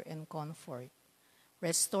power and comfort.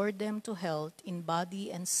 Restore them to health in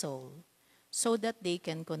body and soul, so that they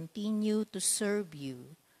can continue to serve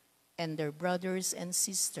you and their brothers and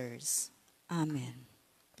sisters. Amen.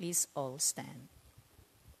 Please all stand.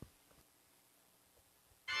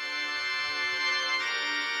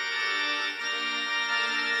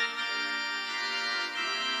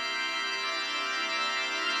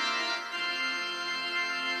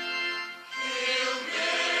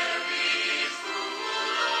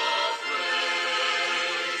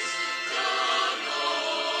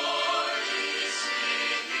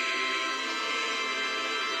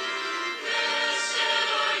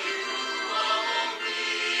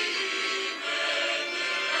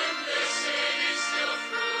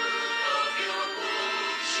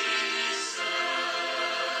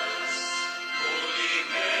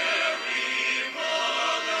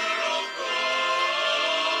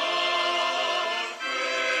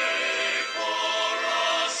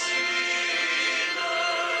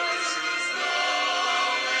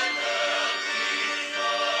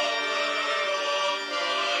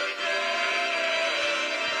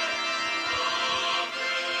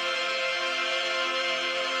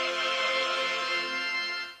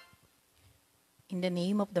 In the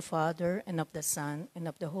name of the Father, and of the Son, and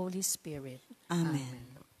of the Holy Spirit.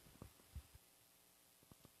 Amen.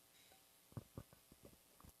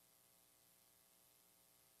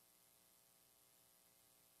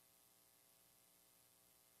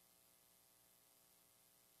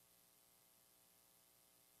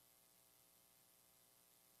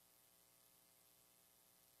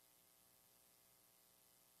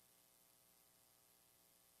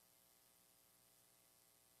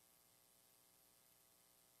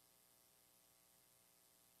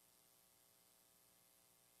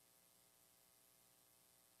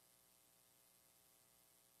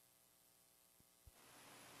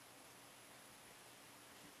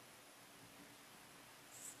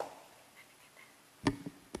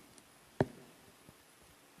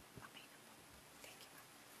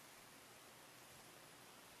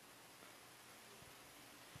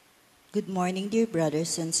 Good morning, dear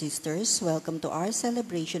brothers and sisters. Welcome to our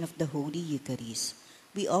celebration of the Holy Eucharist.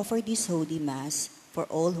 We offer this Holy Mass for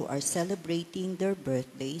all who are celebrating their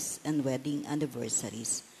birthdays and wedding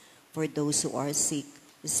anniversaries, for those who are sick,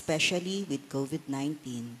 especially with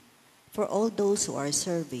COVID-19, for all those who are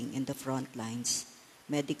serving in the front lines,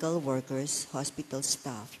 medical workers, hospital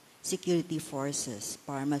staff, security forces,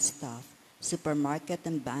 pharma staff, supermarket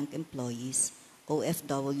and bank employees,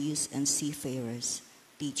 OFWs and seafarers,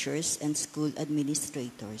 teachers and school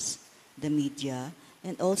administrators, the media,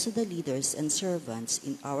 and also the leaders and servants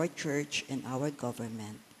in our church and our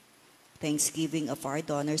government. Thanksgiving of our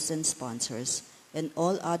donors and sponsors, and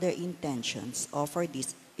all other intentions offered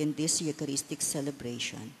in this Eucharistic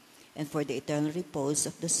celebration, and for the eternal repose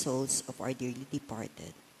of the souls of our dearly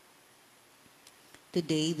departed.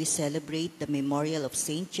 Today we celebrate the memorial of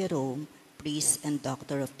Saint Jerome, priest and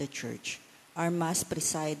doctor of the Church. Our Mass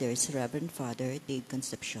presider is Reverend Father Dave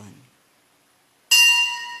Concepcion.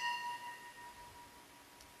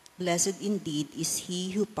 Blessed indeed is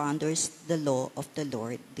he who ponders the law of the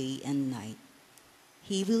Lord day and night.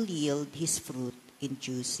 He will yield his fruit in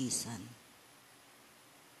due season.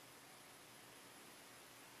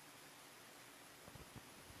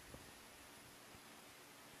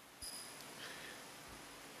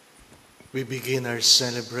 We begin our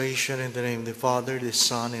celebration in the name of the Father, the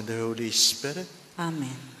Son, and the Holy Spirit.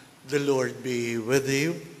 Amen. The Lord be with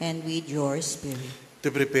you. And with your spirit. To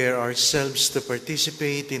prepare ourselves to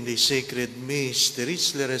participate in the sacred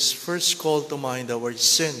mysteries, let us first call to mind our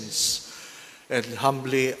sins and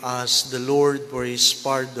humbly ask the Lord for his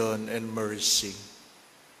pardon and mercy.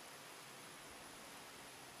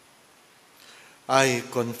 I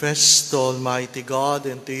confess to Almighty God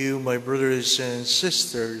and to you, my brothers and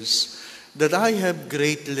sisters, that I have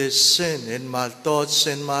greatly sinned in my thoughts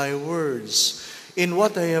and my words, in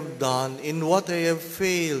what I have done, in what I have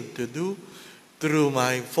failed to do, through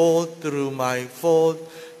my fault, through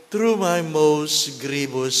my most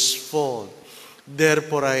grievous fault.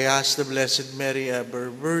 Therefore I ask the Blessed Mary, ever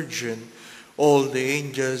Virgin, all the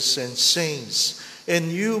angels and saints, and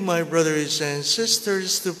you, my brothers and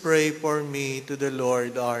sisters, to pray for me to the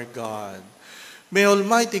Lord our God. May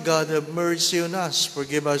Almighty God have mercy on us,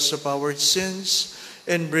 forgive us of our sins,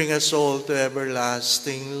 and bring us all to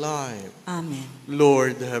everlasting life. Amen.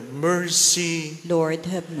 Lord, have mercy. Lord,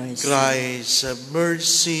 have mercy. Christ, have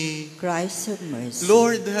mercy. Christ, have mercy.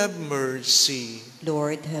 Lord, have mercy.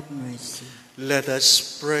 Lord, have mercy. Let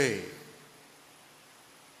us pray.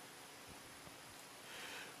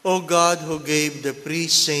 O God, who gave the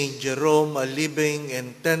priest Saint Jerome a living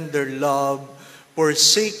and tender love for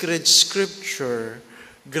sacred scripture,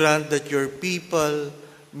 grant that your people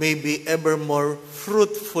may be ever more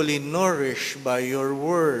fruitfully nourished by your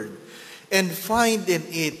word and find in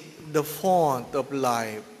it the fount of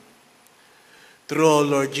life. Through our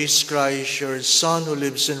Lord Jesus Christ, your Son, who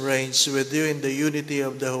lives and reigns with you in the unity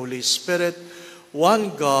of the Holy Spirit,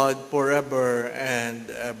 one God, forever and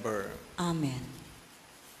ever. Amen.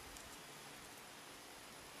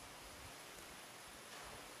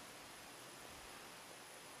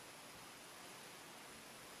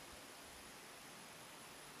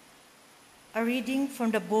 A reading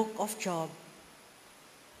from the book of Job.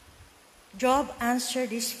 Job answered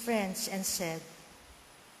his friends and said,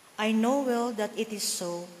 I know well that it is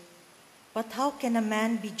so, but how can a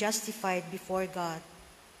man be justified before God?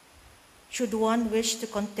 Should one wish to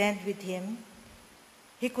contend with him,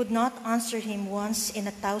 he could not answer him once in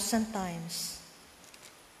 1,000 times.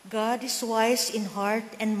 God is wise in heart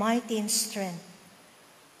and mighty in strength.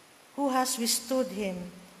 Who has withstood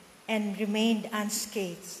him and remained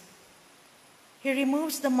unscathed? He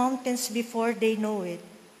removes the mountains before they know it.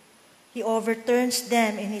 He overturns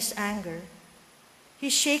them in his anger. He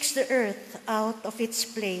shakes the earth out of its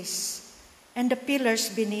place, and the pillars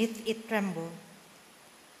beneath it tremble.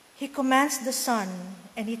 He commands the sun,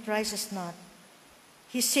 and it rises not.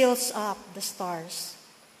 He seals up the stars.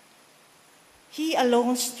 He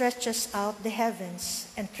alone stretches out the heavens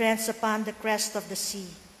and treads upon the crest of the sea.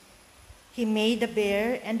 He made the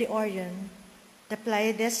Bear and the Orion, the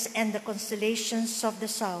Pleiades and the constellations of the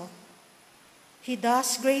south. He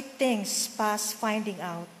does great things past finding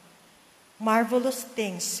out, marvelous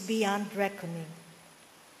things beyond reckoning.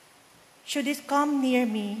 Should it come near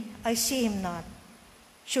me, I see him not.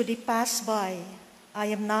 Should he pass by, I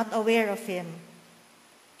am not aware of him.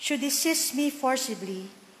 Should he seize me forcibly,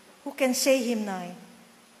 who can say him nigh?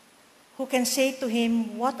 Who can say to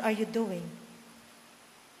him, what are you doing?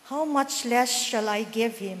 How much less shall I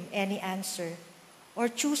give him any answer, or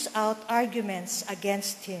choose out arguments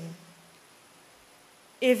against him?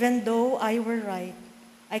 Even though I were right,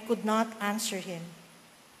 I could not answer him,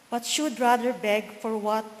 but should rather beg for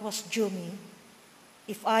what was due me.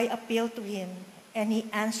 If I appealed to him and he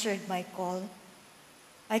answered my call,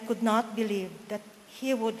 I could not believe that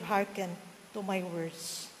he would hearken to my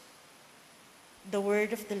words. The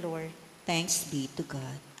word of the Lord. Thanks be to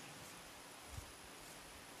God.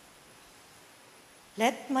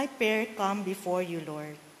 Let my prayer come before you,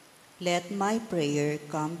 Lord. Let my prayer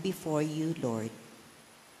come before you, Lord.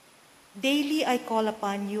 Daily I call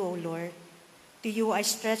upon you, O Lord. To you I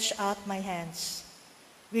stretch out my hands.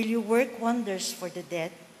 Will you work wonders for the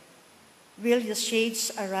dead? Will the shades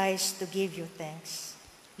arise to give you thanks?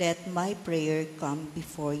 Let my prayer come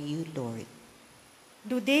before you, Lord.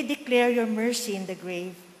 Do they declare your mercy in the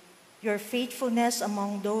grave, your faithfulness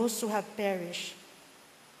among those who have perished?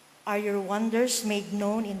 Are your wonders made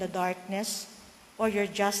known in the darkness, or your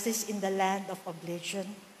justice in the land of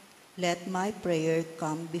oblivion? Let my prayer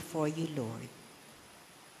come before you, Lord.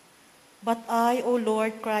 But I, O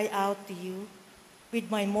Lord, cry out to you. With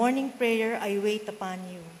my morning prayer I wait upon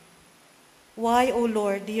you. Why, O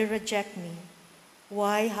Lord, do you reject me?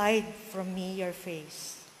 Why hide from me your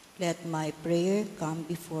face? Let my prayer come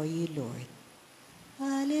before you, Lord.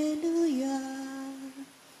 Hallelujah.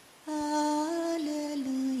 Hallelujah.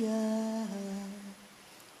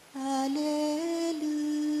 Hallelujah.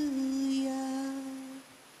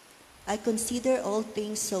 I consider all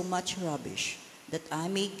things so much rubbish, that I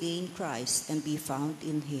may gain Christ and be found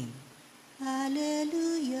in him.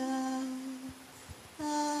 Hallelujah.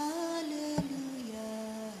 Hallelujah.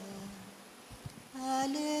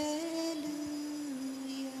 Hallelujah.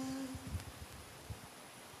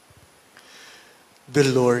 The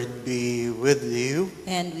Lord be with you.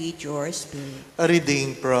 And with your spirit. A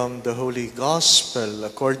reading from the Holy Gospel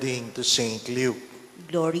according to St. Luke.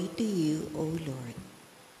 Glory to you, O Lord.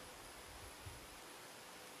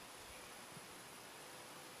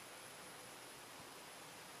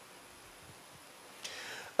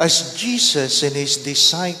 As Jesus and his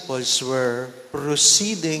disciples were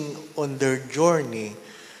proceeding on their journey,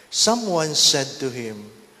 someone said to him,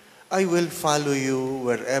 "I will follow you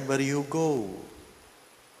wherever you go."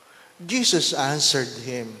 Jesus answered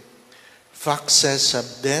him, "Foxes have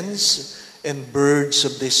dens and birds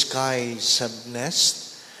of the skies have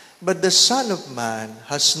nests, but the Son of Man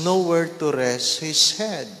has nowhere to rest his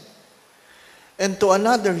head." And to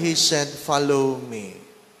another he said, "Follow me."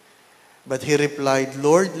 But he replied,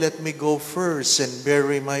 "Lord, let me go first and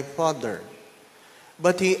bury my father."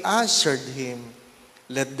 But he answered him,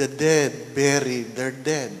 "Let the dead bury their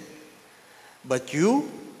dead. But you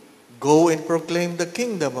go and proclaim the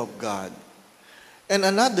kingdom of God." And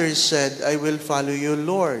another said, "I will follow you,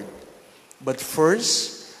 Lord. But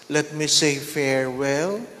first, let me say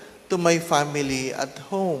farewell to my family at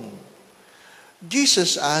home."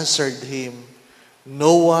 Jesus answered him,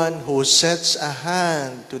 "No one who sets a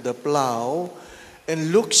hand to the plow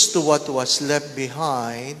and looks to what was left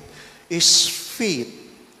behind is fit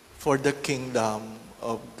for the kingdom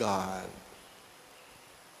of God."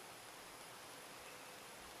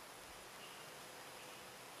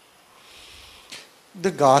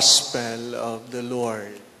 The Gospel of the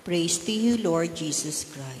Lord. Praise to you, Lord Jesus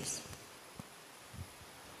Christ.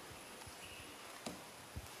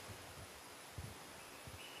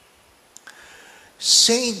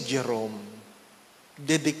 Saint Jerome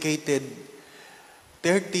dedicated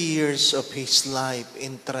 30 years of his life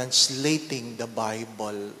in translating the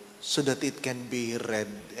Bible so that it can be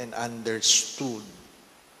read and understood.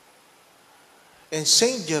 And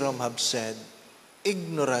Saint Jerome have said,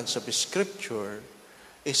 ignorance of Scripture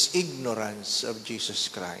is ignorance of Jesus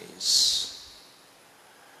Christ.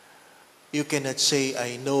 You cannot say,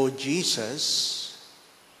 "I know Jesus,"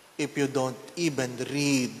 if you don't even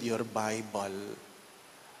read your Bible.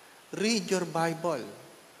 Read your Bible.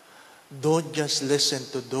 Don't just listen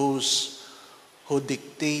to those who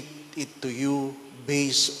dictate it to you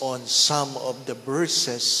based on some of the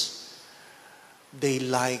verses they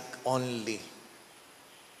like only.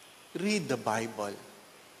 Read the Bible.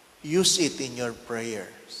 Use it in your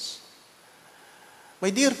prayers. My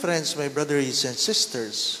dear friends, my brothers and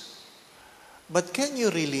sisters, but can you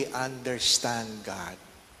really understand God?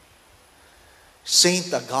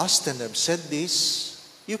 Saint Augustine have said this: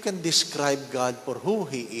 you can describe God for who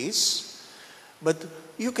He is, but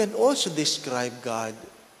you can also describe God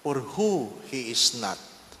for who He is not.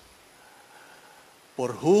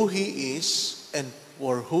 For who He is and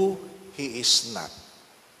for who He is not.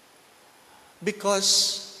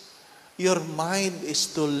 Because your mind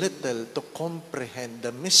is too little to comprehend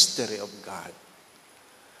the mystery of God.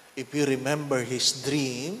 If you remember his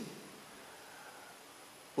dream,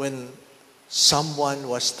 when someone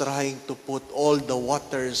was trying to put all the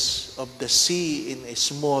waters of the sea in a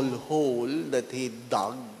small hole that he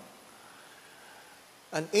dug,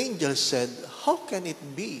 an angel said, "How can it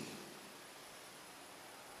be?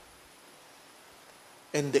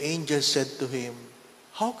 And the angel said to him,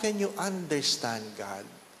 how can you understand God?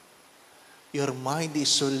 Your mind is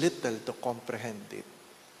so little to comprehend it.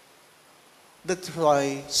 That's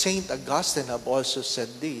why Saint Augustine have also said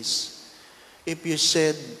this. If you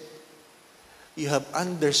said you have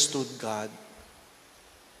understood God,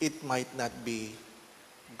 it might not be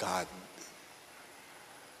God.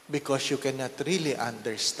 Because you cannot really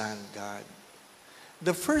understand God.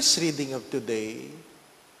 The first reading of today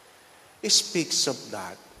speaks of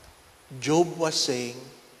that. Job was saying,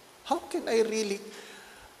 how can I really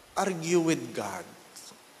argue with God?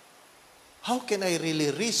 How can I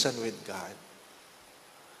really reason with God?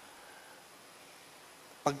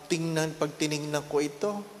 Pag tiningnan ko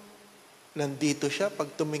ito, nandito siya.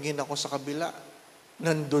 Pag tumingin ako sa kabila,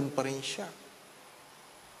 nandun pa rin siya.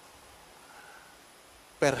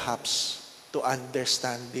 Perhaps to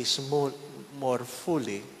understand this more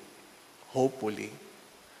fully, hopefully,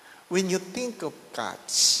 when you think of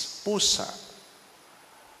cats, pusa,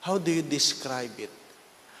 how do you describe it?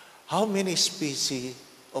 How many species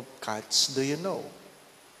of cats do you know?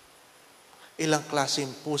 Ilang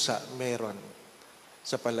klaseng pusa meron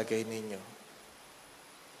sa palagay ninyo?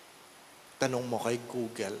 Tanong mo kay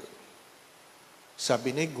Google.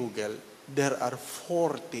 Sabi ni Google, there are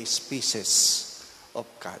 40 species of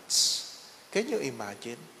cats. Can you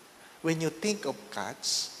imagine? When you think of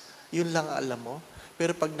cats, yun lang alam mo.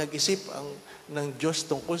 Pero pag nag-isip ng Diyos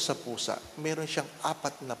tungkol sa pusa, meron siyang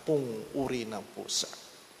 40 uri ng pusa.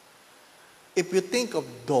 If you think of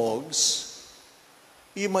dogs,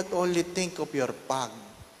 you might only think of your pug,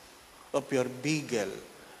 of your beagle,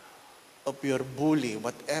 of your bully,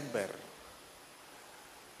 whatever.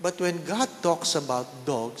 But when God talks about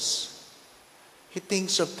dogs, He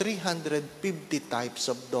thinks of 350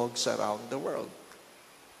 types of dogs around the world.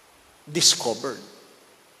 Discovered.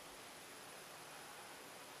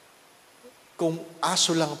 Kung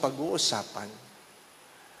aso lang pag-uusapan,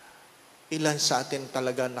 ilan sa atin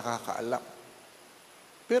talaga nakakaalam.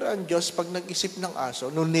 Pero ang Diyos, pag nag-isip ng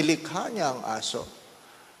aso, nung nilikha niya ang aso,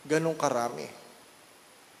 ganun karami.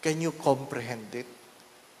 Can you comprehend it?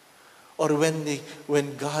 Or when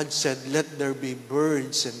God said, let there be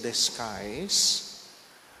birds in the skies,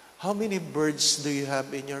 how many birds do you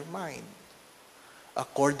have in your mind?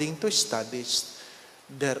 According to studies,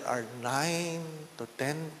 there are 9,000 to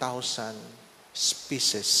 10,000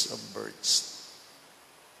 species of birds.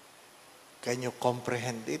 Can you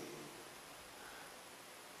comprehend it?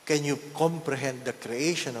 Can you comprehend the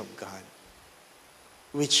creation of God?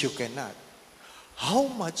 Which you cannot. How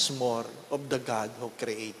much more of the God who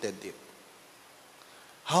created it?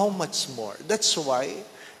 How much more? That's why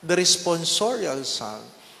the responsorial psalm,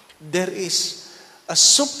 there is a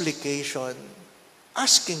supplication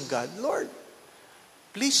asking God, Lord,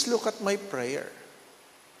 please look at my prayer.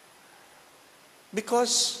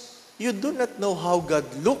 Because you do not know how God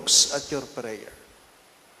looks at your prayer.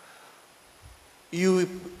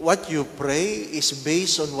 What you pray is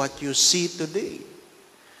based on what you see today.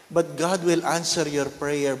 But God will answer your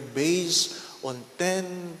prayer based on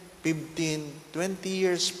 10, 15, 20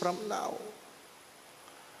 years from now.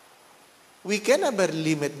 We can never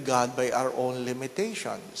limit God by our own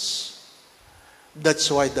limitations.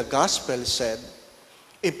 That's why the gospel said,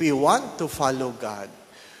 if you want to follow God,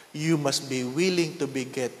 you must be willing to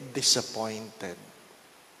get disappointed.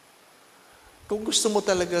 Kung gusto mo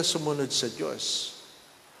talaga sumunod sa Diyos,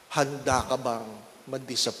 handa ka bang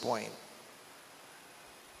ma-disappoint?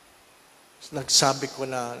 Nagsabi ko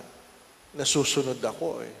na nasusunod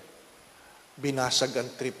ako eh. Binasag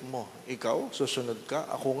ang trip mo. Ikaw, susunod ka.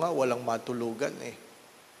 Ako nga, walang matulugan eh.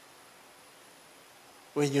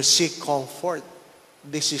 When you seek comfort,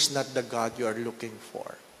 this is not the God you are looking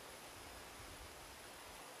for.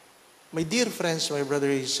 My dear friends, my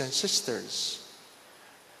brothers and sisters,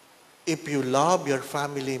 if you love your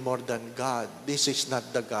family more than God, this is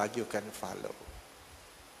not the God you can follow.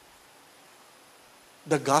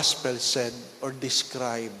 The gospel said or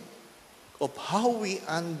described of how we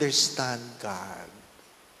understand God.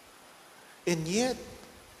 And yet,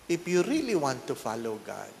 if you really want to follow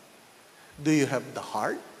God, do you have the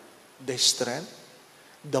heart, the strength,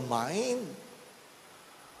 the mind,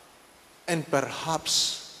 and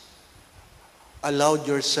perhaps allowed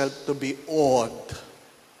yourself to be awed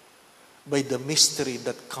by the mystery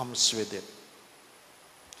that comes with it?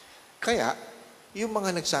 Kaya, yung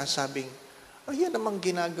mga nagsasabing, yan namang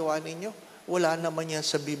ginagawa ninyo, wala naman yan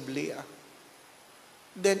sa Biblia.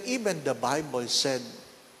 Then even the Bible said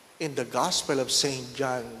in the Gospel of St.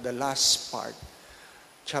 John, the last part,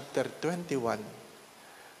 chapter 21,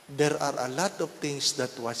 there are a lot of things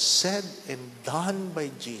that was said and done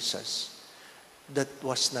by Jesus that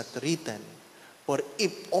was not written For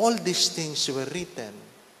if all these things were written,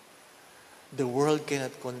 the world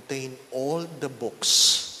cannot contain all the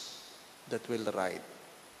books that will write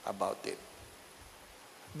about it.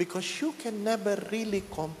 Because you can never really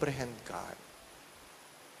comprehend God.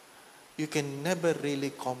 You can never really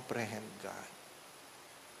comprehend God.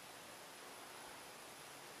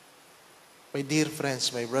 My dear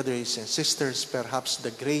friends, my brothers and sisters, perhaps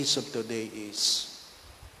the grace of today is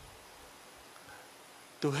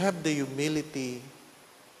to have the humility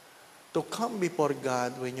to come before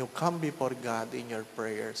God when you come before God in your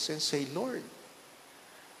prayers and say, Lord,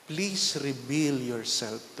 please reveal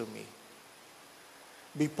yourself to me.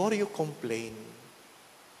 Before you complain,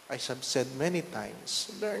 as I've said many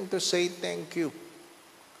times, learn to say thank you.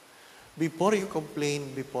 Before you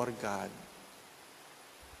complain before God,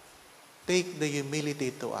 take the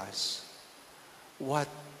humility to ask, what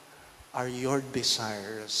are your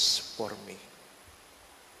desires for me?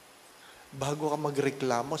 Bago ka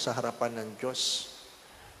magreklamo sa harapan ng Diyos,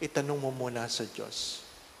 itanong mo muna sa Diyos,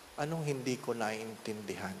 anong hindi ko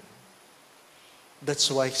naiintindihan? That's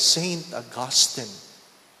why Saint Augustine,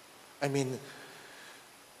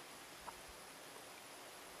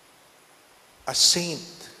 a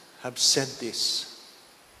saint have said this.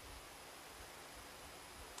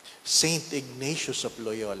 Saint Ignatius of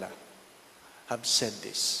Loyola have said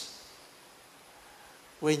this.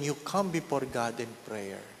 When you come before God in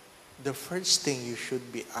prayer, the first thing you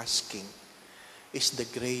should be asking is the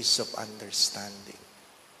grace of understanding.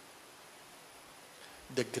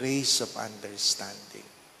 The grace of understanding.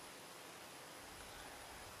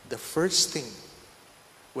 The first thing,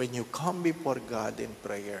 when you come before God in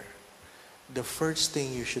prayer, the first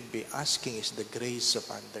thing you should be asking is the grace of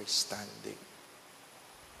understanding.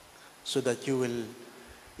 So that you will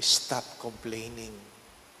stop complaining.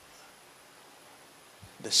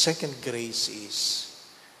 The second grace is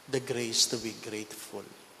the grace to be grateful.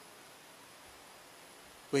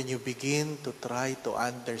 When you begin to try to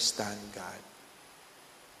understand God,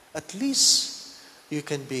 at least you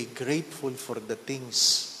can be grateful for the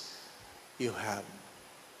things you have.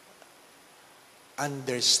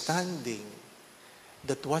 Understanding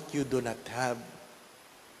that what you do not have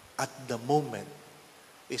at the moment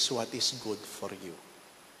is what is good for you.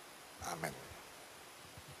 Amen.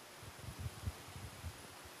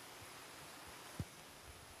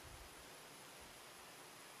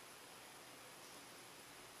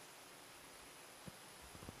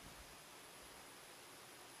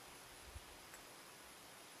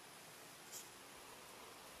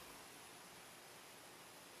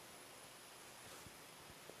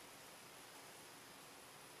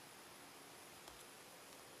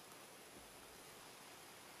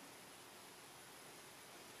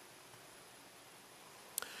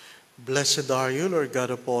 Blessed are you, Lord God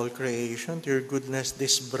of all creation. To your goodness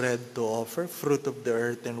this bread to offer, fruit of the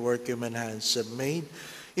earth and work human hands have made,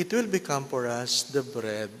 it will become for us the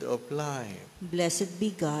bread of life. Blessed be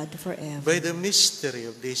God forever. By the mystery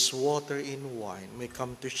of this water in wine, we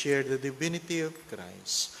come to share the divinity of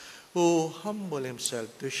Christ, who humbled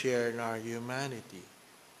himself to share in our humanity.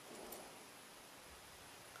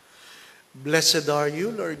 Blessed are you,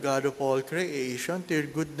 Lord God of all creation. To your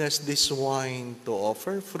goodness this wine to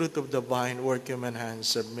offer, fruit of the vine work human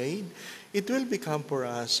hands have made, it will become for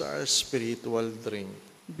us our spiritual drink.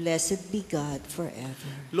 Blessed be God forever.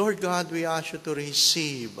 Lord God, we ask you to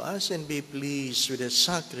receive us and be pleased with the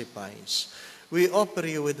sacrifice we offer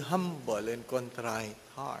you with humble and contrite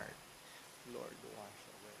heart. Lord, wash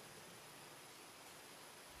away.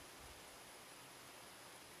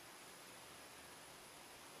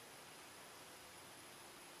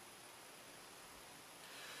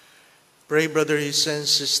 Pray, brothers and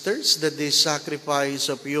sisters, that this sacrifice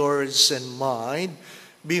of yours and mine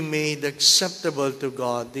be made acceptable to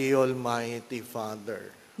God, the Almighty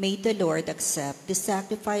Father. May the Lord accept the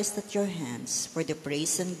sacrifice at your hands for the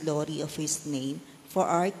praise and glory of his name, for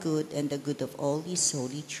our good and the good of all his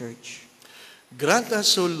holy church. Grant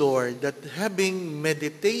us, O Lord, that having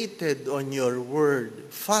meditated on your word,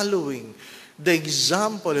 following the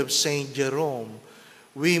example of Saint Jerome,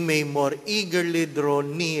 we may more eagerly draw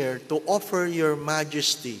near to offer your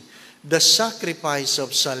majesty the sacrifice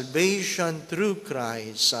of salvation through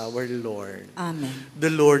Christ our Lord. Amen. The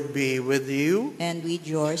Lord be with you. And with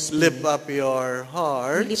your spirit. Lift up your We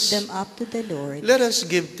hearts. lift them up to the Lord. Let us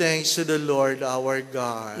give thanks to the Lord our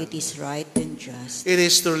God. It is right and just. It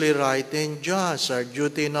is truly right and just, our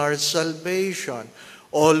duty and our salvation,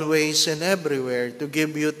 always and everywhere, to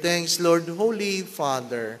give you thanks, Lord, Holy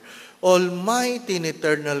Father, Almighty and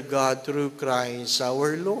eternal God, through Christ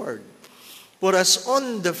our Lord. For as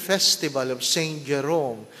on the festival of Saint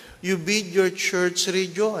Jerome, you bid your church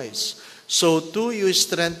rejoice, So too you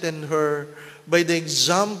strengthen her by the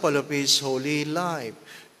example of his holy life.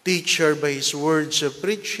 Teach her by his words of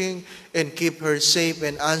preaching, and keep her safe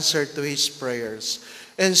and answer to his prayers.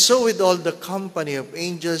 And so with all the company of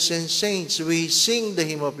angels and saints, we sing the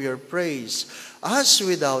hymn of your praise, as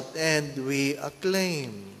without end we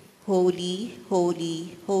acclaim. Holy,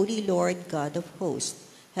 holy, holy Lord God of hosts,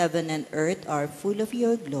 heaven and earth are full of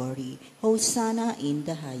your glory. Hosanna in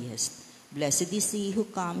the highest. Blessed is he who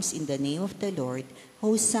comes in the name of the Lord.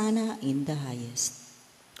 Hosanna in the highest.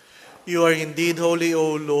 You are indeed holy,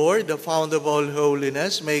 O Lord, the fount of all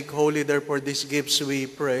holiness. Make holy, therefore, these gifts, we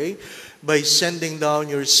pray, by sending down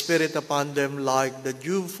your Spirit upon them like the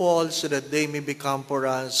dew fall, so that they may become for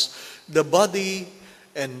us the body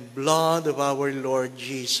and blood of our Lord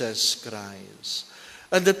Jesus Christ.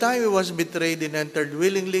 At the time he was betrayed and entered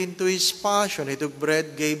willingly into his passion, he took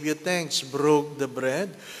bread, gave you thanks, broke the bread,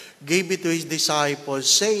 gave it to his disciples,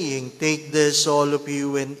 saying, "Take this, all of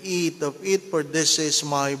you, and eat of it, for this is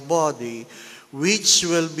my body, which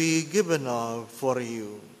will be given up for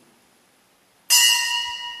you."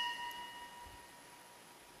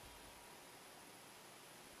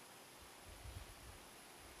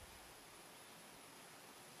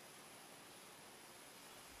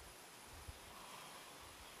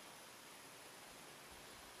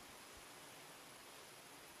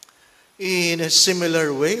 In a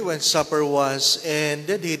similar way, when supper was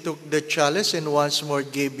ended, he took the chalice and once more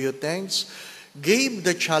gave you thanks, gave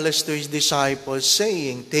the chalice to his disciples,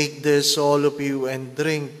 saying, "Take this, all of you, and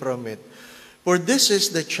drink from it. For this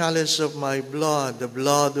is the chalice of my blood, the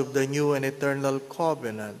blood of the new and eternal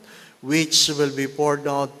covenant, which will be poured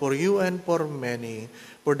out for you and for many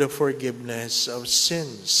for the forgiveness of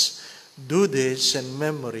sins. Do this in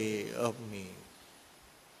memory of me."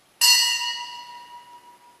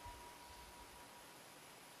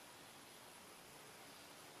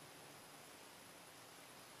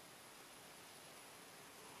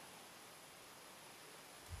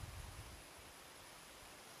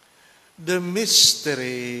 The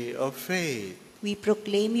mystery of faith. We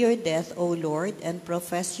proclaim your death, O Lord, and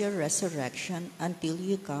profess your resurrection until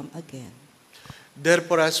you come again.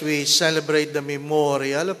 Therefore, as we celebrate the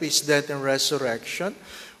memorial of his death and resurrection,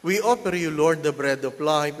 we offer you, Lord, the bread of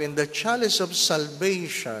life and the chalice of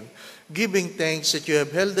salvation, giving thanks that you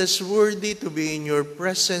have held us worthy to be in your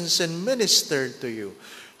presence and minister to you.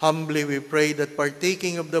 Humbly we pray that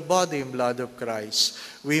partaking of the body and blood of Christ,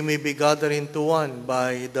 we may be gathered into one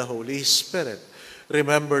by the Holy Spirit.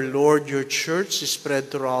 Remember, Lord, your church is spread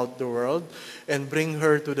throughout the world, and bring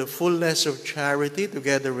her to the fullness of charity,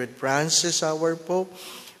 together with Francis, our Pope,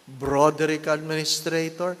 Broderick,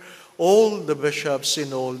 Administrator, all the bishops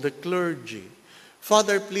and all the clergy.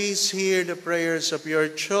 Father, please hear the prayers of your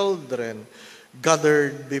children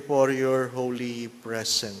gathered before your holy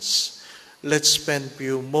presence. Let's spend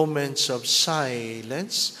few moments of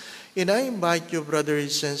silence. And I invite you,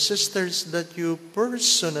 brothers and sisters, that you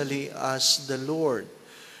personally ask the Lord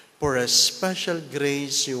for a special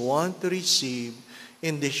grace you want to receive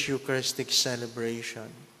in this Eucharistic celebration.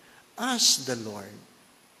 Ask the Lord.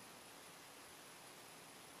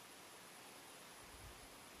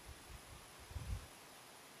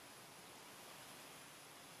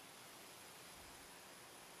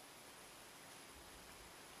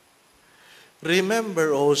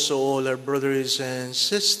 Remember also all our brothers and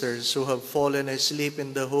sisters who have fallen asleep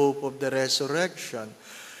in the hope of the resurrection,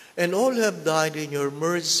 and all have died in your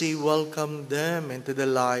mercy. Welcome them into the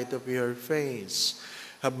light of your face.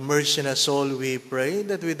 Have mercy on us all, we pray,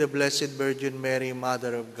 that with the Blessed Virgin Mary,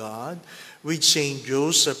 Mother of God, with Saint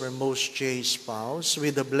Joseph, her most chaste spouse,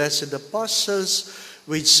 with the blessed apostles,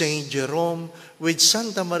 with Saint Jerome, with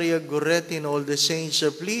Santa Maria Goretti, and all the saints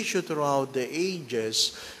of please you throughout the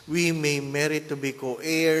ages, we may merit to be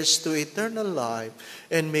co-heirs to eternal life,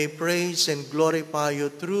 and may praise and glorify you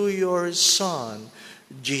through your Son,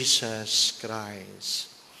 Jesus Christ.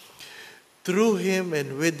 Through him,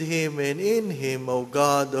 and with him, and in him, O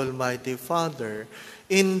God, Almighty Father,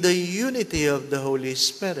 in the unity of the Holy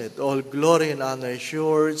Spirit, all glory and honor is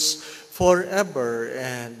yours forever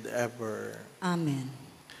and ever. Amen.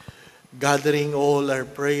 Gathering all our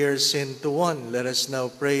prayers into one, let us now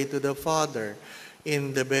pray to the Father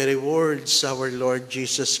in the very words our Lord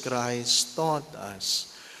Jesus Christ taught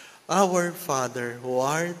us. Our Father, who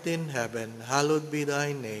art in heaven, hallowed be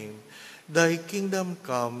thy name. Thy kingdom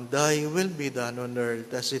come, thy will be done on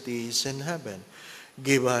earth as it is in heaven.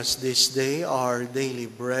 Give us this day our daily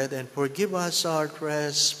bread, and forgive us our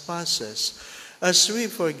trespasses, as we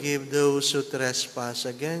forgive those who trespass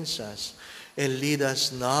against us. And lead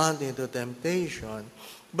us not into temptation,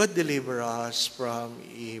 but deliver us from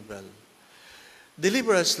evil.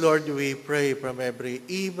 Deliver us, Lord, we pray, from every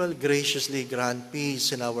evil. Graciously grant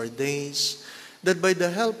peace in our days, that by the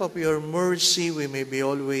help of your mercy we may be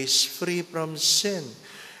always free from sin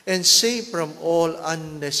and safe from all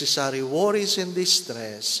unnecessary worries and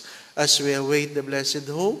distress, as we await the blessed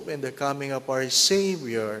hope and the coming of our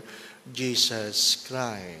Savior, Jesus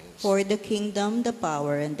Christ. For the kingdom, the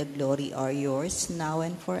power, and the glory are yours, now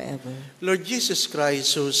and forever. Lord Jesus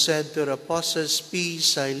Christ, who said to the apostles,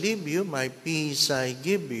 "Peace I leave you, my peace I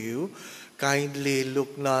give you," kindly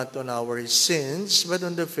look not on our sins, but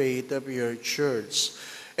on the faith of your church.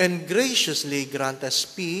 And graciously grant us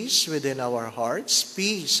peace within our hearts,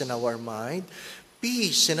 peace in our mind,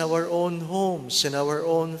 peace in our own homes, in our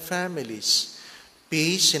own families,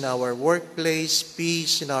 peace in our workplace,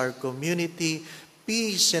 peace in our community,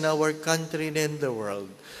 peace in our country and in the world.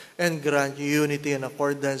 And grant unity in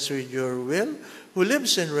accordance with your will, who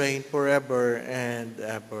lives and reigns forever and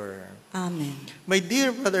ever. Amen. My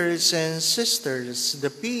dear brothers and sisters,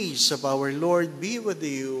 the peace of our Lord be with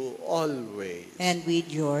you always. And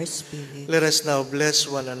with your spirit. Let us now bless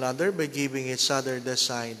one another by giving each other the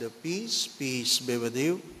sign of peace. Peace be with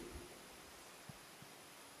you.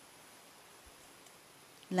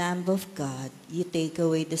 Lamb of God, you take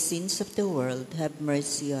away the sins of the world, have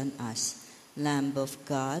mercy on us. Lamb of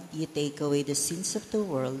God, you take away the sins of the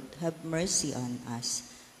world, have mercy on us.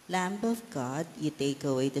 Lamb of God, you take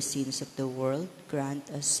away the sins of the world, grant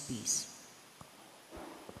us peace.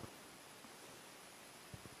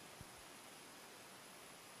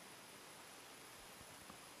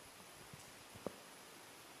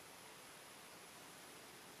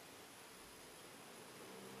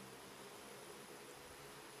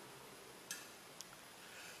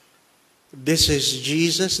 This is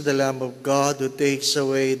Jesus, the Lamb of God, who takes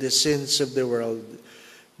away the sins of the world.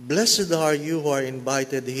 Blessed are you who are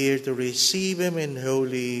invited here to receive him in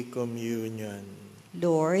Holy Communion.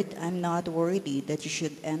 Lord, I'm not worthy that you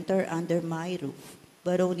should enter under my roof,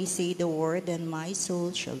 but only say the word and my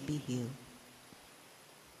soul shall be healed.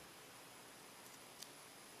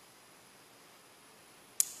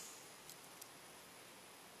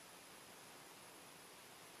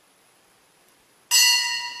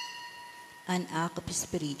 An act of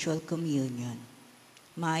spiritual communion.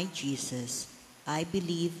 My Jesus, I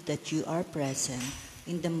believe that you are present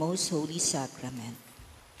in the most holy sacrament.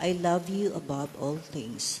 I love you above all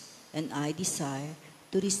things, and I desire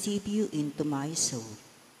to receive you into my soul.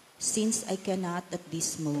 Since I cannot at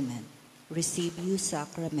this moment receive you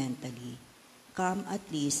sacramentally, come at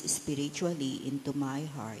least spiritually into my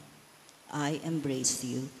heart. I embrace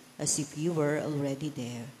you as if you were already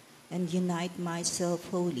there, and unite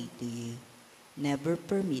myself wholly to you. Never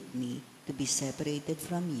permit me to be separated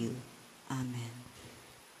from you. Amen.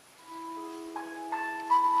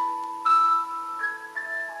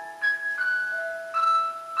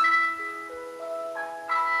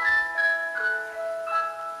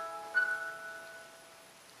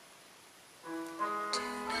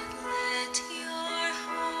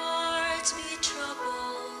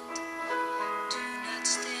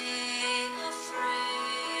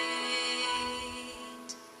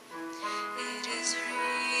 It is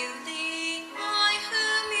really I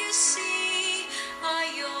whom you see.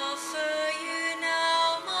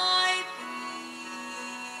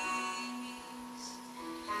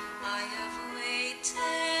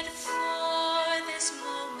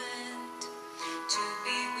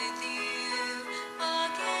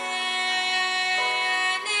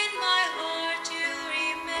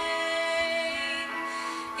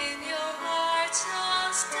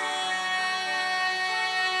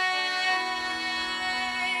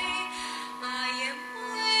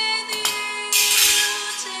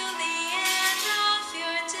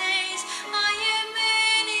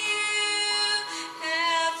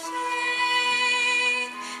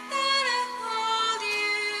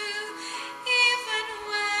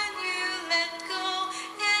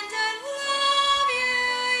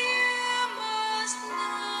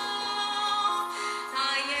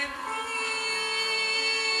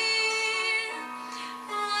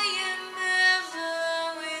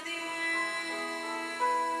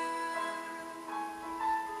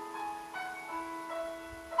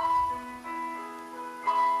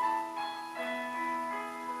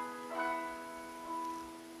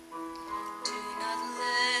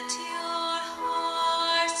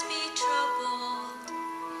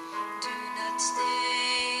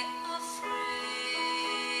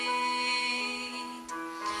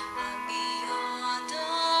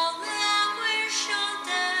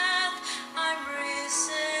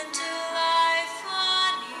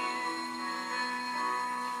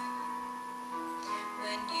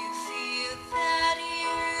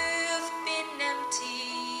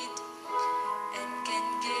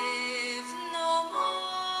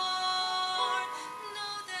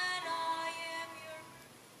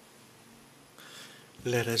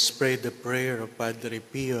 Let us pray the prayer of Padre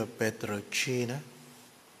Pio Petrocina.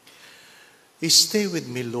 Stay with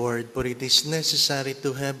me, Lord, for it is necessary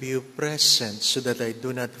to have you present so that I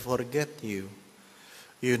do not forget you.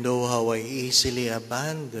 You know how I easily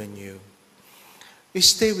abandon you.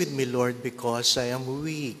 Stay with me, Lord, because I am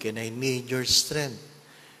weak and I need your strength,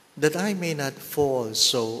 that I may not fall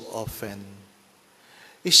so often.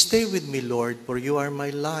 Stay with me, Lord, for you are my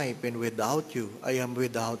life, and without you I am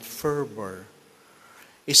without fervor.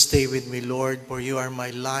 Stay with me, Lord, for you are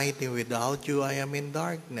my light, and without you I am in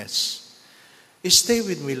darkness. Stay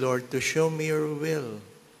with me, Lord, to show me your will.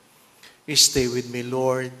 Stay with me,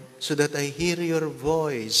 Lord, so that I hear your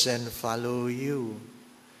voice and follow you.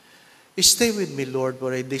 Stay with me, Lord,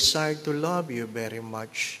 for I desire to love you very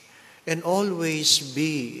much and always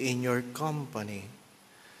be in your company.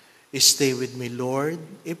 Stay with me, Lord,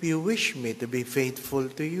 if you wish me to be faithful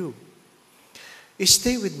to you.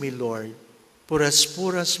 Stay with me, Lord, for as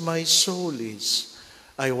poor as my soul is,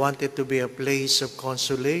 I want it to be a place of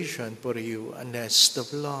consolation for you, a nest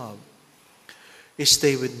of love.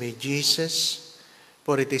 Stay with me, Jesus,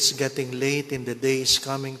 for it is getting late and the day is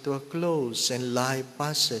coming to a close, and life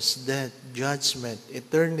passes, death, judgment,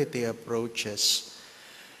 eternity approaches.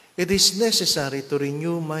 It is necessary to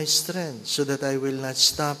renew my strength so that I will not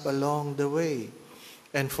stop along the way,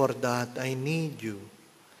 and for that I need you.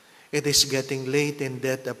 It is getting late and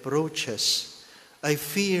death approaches. I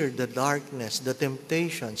fear the darkness, the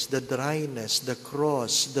temptations, the dryness, the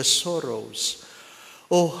cross, the sorrows.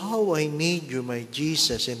 Oh, how I need you, my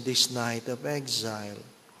Jesus, in this night of exile.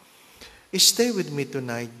 Stay with me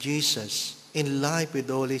tonight, Jesus. In life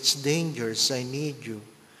with all its dangers, I need you.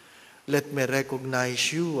 Let me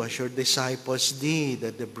recognize you as your disciples did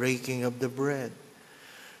at the breaking of the bread,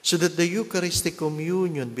 so that the Eucharistic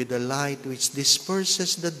communion be the light which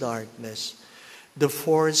disperses the darkness, the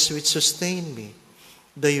force which sustains me,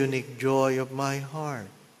 the unique joy of my heart.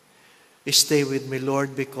 Stay with me,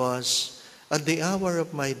 Lord, because at the hour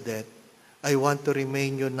of my death, I want to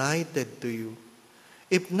remain united to you,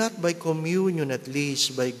 if not by communion, at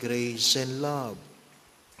least by grace and love.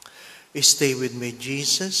 Stay with me,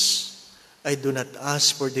 Jesus. I do not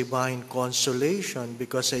ask for divine consolation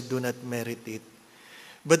because I do not merit it,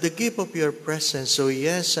 but the gift of your presence. So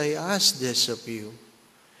yes, I ask this of you.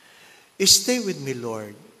 Stay with me,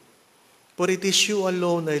 Lord, for it is you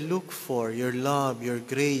alone I look for, your love, your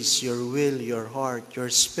grace, your will, your heart, your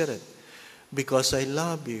spirit, because I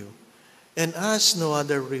love you, and ask no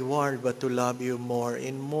other reward but to love you more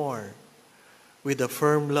and more. With a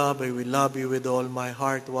firm love, I will love you with all my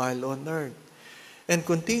heart while on earth, and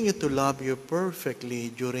continue to love you perfectly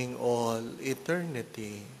during all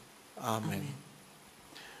eternity. Amen. Amen.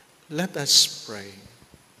 Let us pray.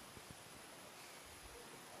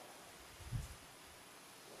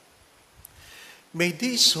 May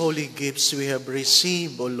these holy gifts we have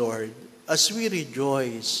received, O Lord, as we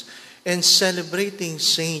rejoice and celebrating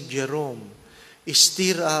Saint Jerome,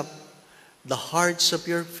 stir up the hearts of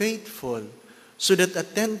your faithful, so that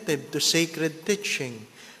attentive to sacred teaching,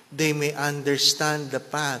 they may understand the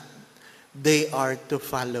path they are to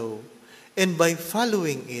follow, and by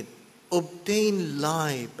following it, obtain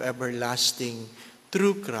life everlasting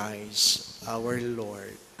through Christ our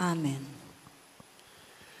Lord. Amen.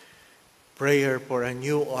 Prayer for a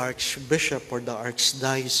new Archbishop for the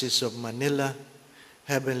Archdiocese of Manila.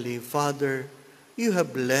 Heavenly Father, you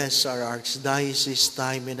have blessed our Archdiocese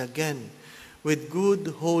time and again with good,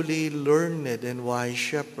 holy, learned, and wise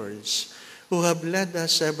shepherds who have led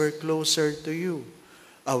us ever closer to you.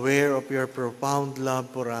 Aware of your profound love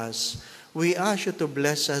for us, we ask you to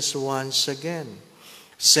bless us once again.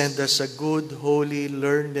 Send us a good, holy,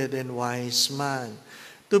 learned, and wise man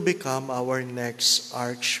to become our next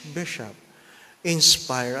Archbishop.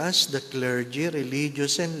 Inspire us, the clergy,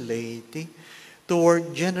 religious, and laity, to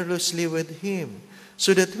work generously with him,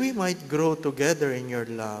 so that we might grow together in your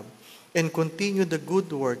love and continue the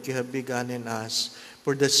good work you have begun in us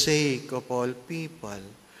for the sake of all people.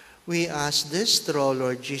 We ask this through our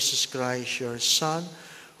Lord Jesus Christ, your Son,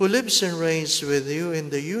 who lives and reigns with you in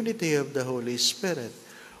the unity of the Holy Spirit,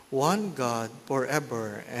 one God,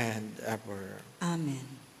 forever and ever. Amen.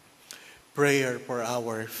 Prayer for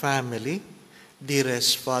our family.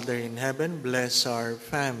 Dearest Father in heaven, bless our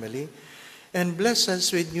family and bless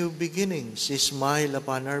us with new beginnings. Smile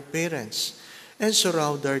upon our parents and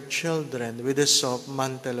surround our children with the soft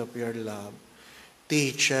mantle of your love.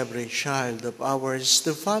 Teach every child of ours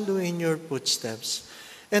to follow in your footsteps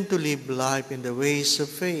and to live life in the ways of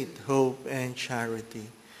faith, hope, and charity.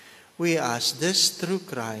 We ask this through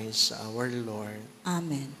Christ our Lord.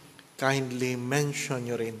 Amen. Kindly mention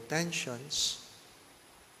your intentions.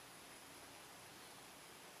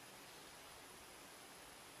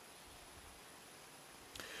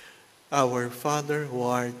 Our Father, who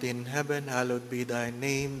art in heaven, hallowed be thy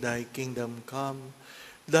name. Thy kingdom come.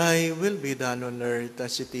 Thy will be done on earth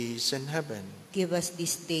as it is in heaven. Give us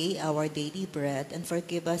this day our daily bread, and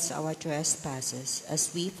forgive us our trespasses,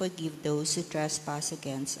 as we forgive those who trespass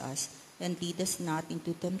against us. And lead us not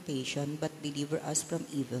into temptation, but deliver us from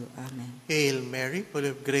evil. Amen. Hail Mary, full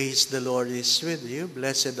of grace, the Lord is with you.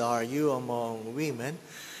 Blessed are you among women,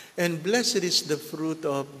 and blessed is the fruit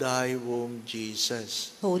of thy womb,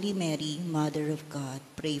 Jesus. Holy Mary, Mother of God,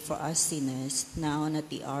 pray for us sinners, now and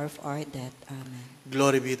at the hour of our death. Amen.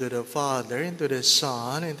 Glory be to the Father, and to the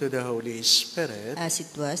Son, and to the Holy Spirit. As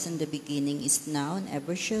it was in the beginning, is now, and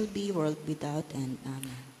ever shall be, world without end.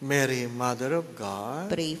 Amen. Mary, Mother of God,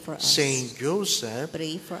 Pray for us. Saint Joseph,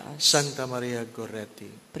 Pray for us. Santa Maria Goretti.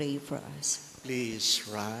 Pray for us. Please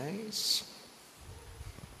rise.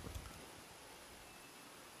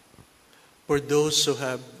 For those who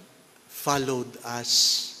have followed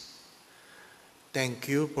us, thank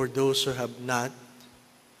you. For those who have not,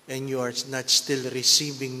 and you are not still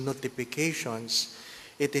receiving notifications,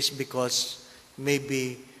 it is because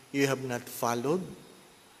maybe you have not followed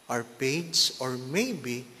our page, or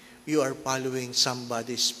maybe you are following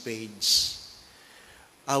somebody's page.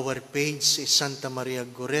 Our page is Santa Maria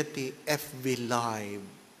Goretti FV Live,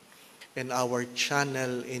 and our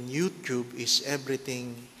channel in YouTube is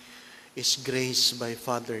Everything is Grace by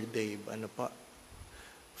Father Dave. Ano pa?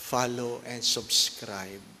 Follow and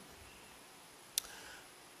subscribe.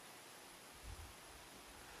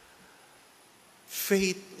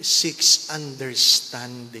 Faith seeks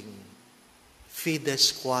understanding.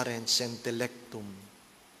 Fides quaerens intellectum.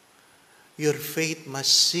 Your faith must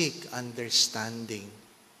seek understanding,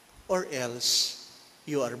 or else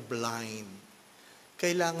you are blind.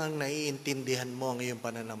 Kailangang naiintindihan mo ang iyong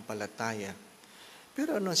pananampalataya.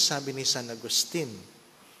 Pero ano sabi ni San Agustin?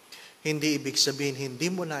 Hindi ibig sabihin, hindi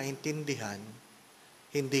mo naintindihan,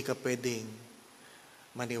 hindi ka pwedeng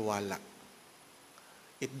maniwala.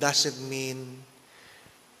 It doesn't mean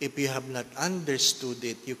if you have not understood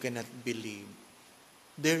it, you cannot believe.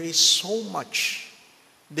 There is so much.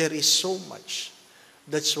 There is so much.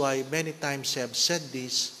 That's why many times I have said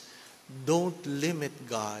this, don't limit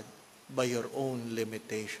God by your own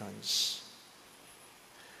limitations.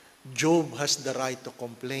 Job has the right to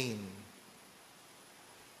complain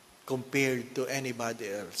compared to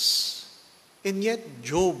anybody else. And yet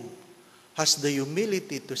Job has the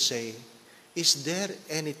humility to say, is there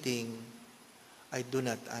anything I do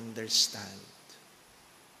not understand?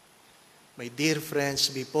 My dear friends,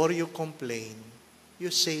 before you complain, you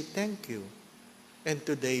say thank you. And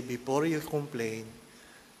today, before you complain,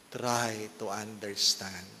 try to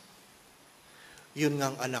understand. Yun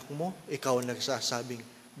ngang anak mo, ikaw nagsasabing,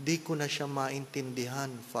 di ko na siya maintindihan,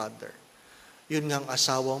 Father. Yun ngang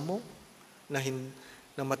asawa mo,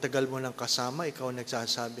 na matagal mo nang kasama, ikaw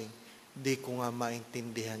nagsasabing, di ko nga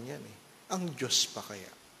maintindihan yan eh. Ang Diyos pa kaya?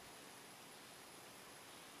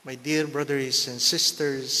 My dear brothers and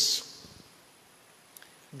sisters,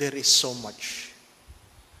 there is so much.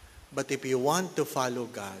 But if you want to follow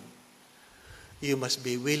God, you must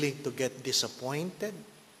be willing to get disappointed,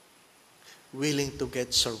 willing to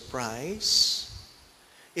get surprised.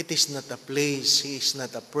 It is not a place, He is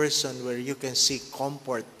not a person where you can seek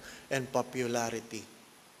comfort and popularity.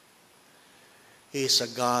 He is a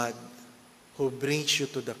God who brings you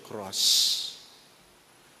to the cross,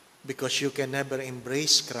 because you can never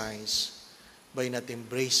embrace Christ by not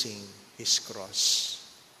embracing His cross.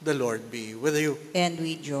 The Lord be with you. And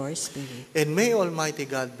with your spirit. And may Almighty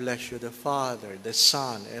God bless you, the Father, the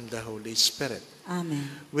Son, and the Holy Spirit. Amen.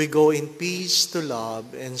 We go in peace to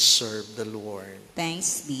love and serve the Lord.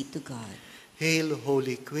 Thanks be to God. Hail,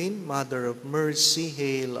 Holy Queen, Mother of Mercy.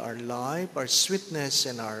 Hail our life, our sweetness,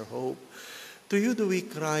 and our hope. To you do we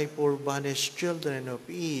cry, poor banished children of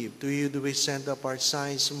Eve. To you do we send up our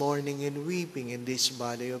sighs, mourning and weeping in this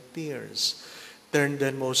valley of tears. Turn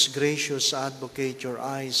then, most gracious Advocate, your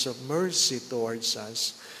eyes of mercy towards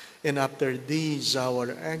us, and after these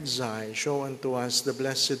our exile, show unto us the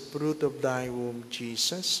blessed fruit of thy womb,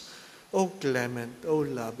 Jesus. O clement, O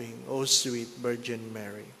loving, O sweet Virgin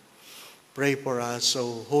Mary. Pray for us,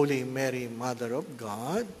 O Holy Mary, Mother of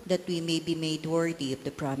God, that we may be made worthy of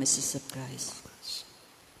the promises of Christ.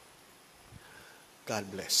 God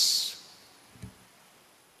bless.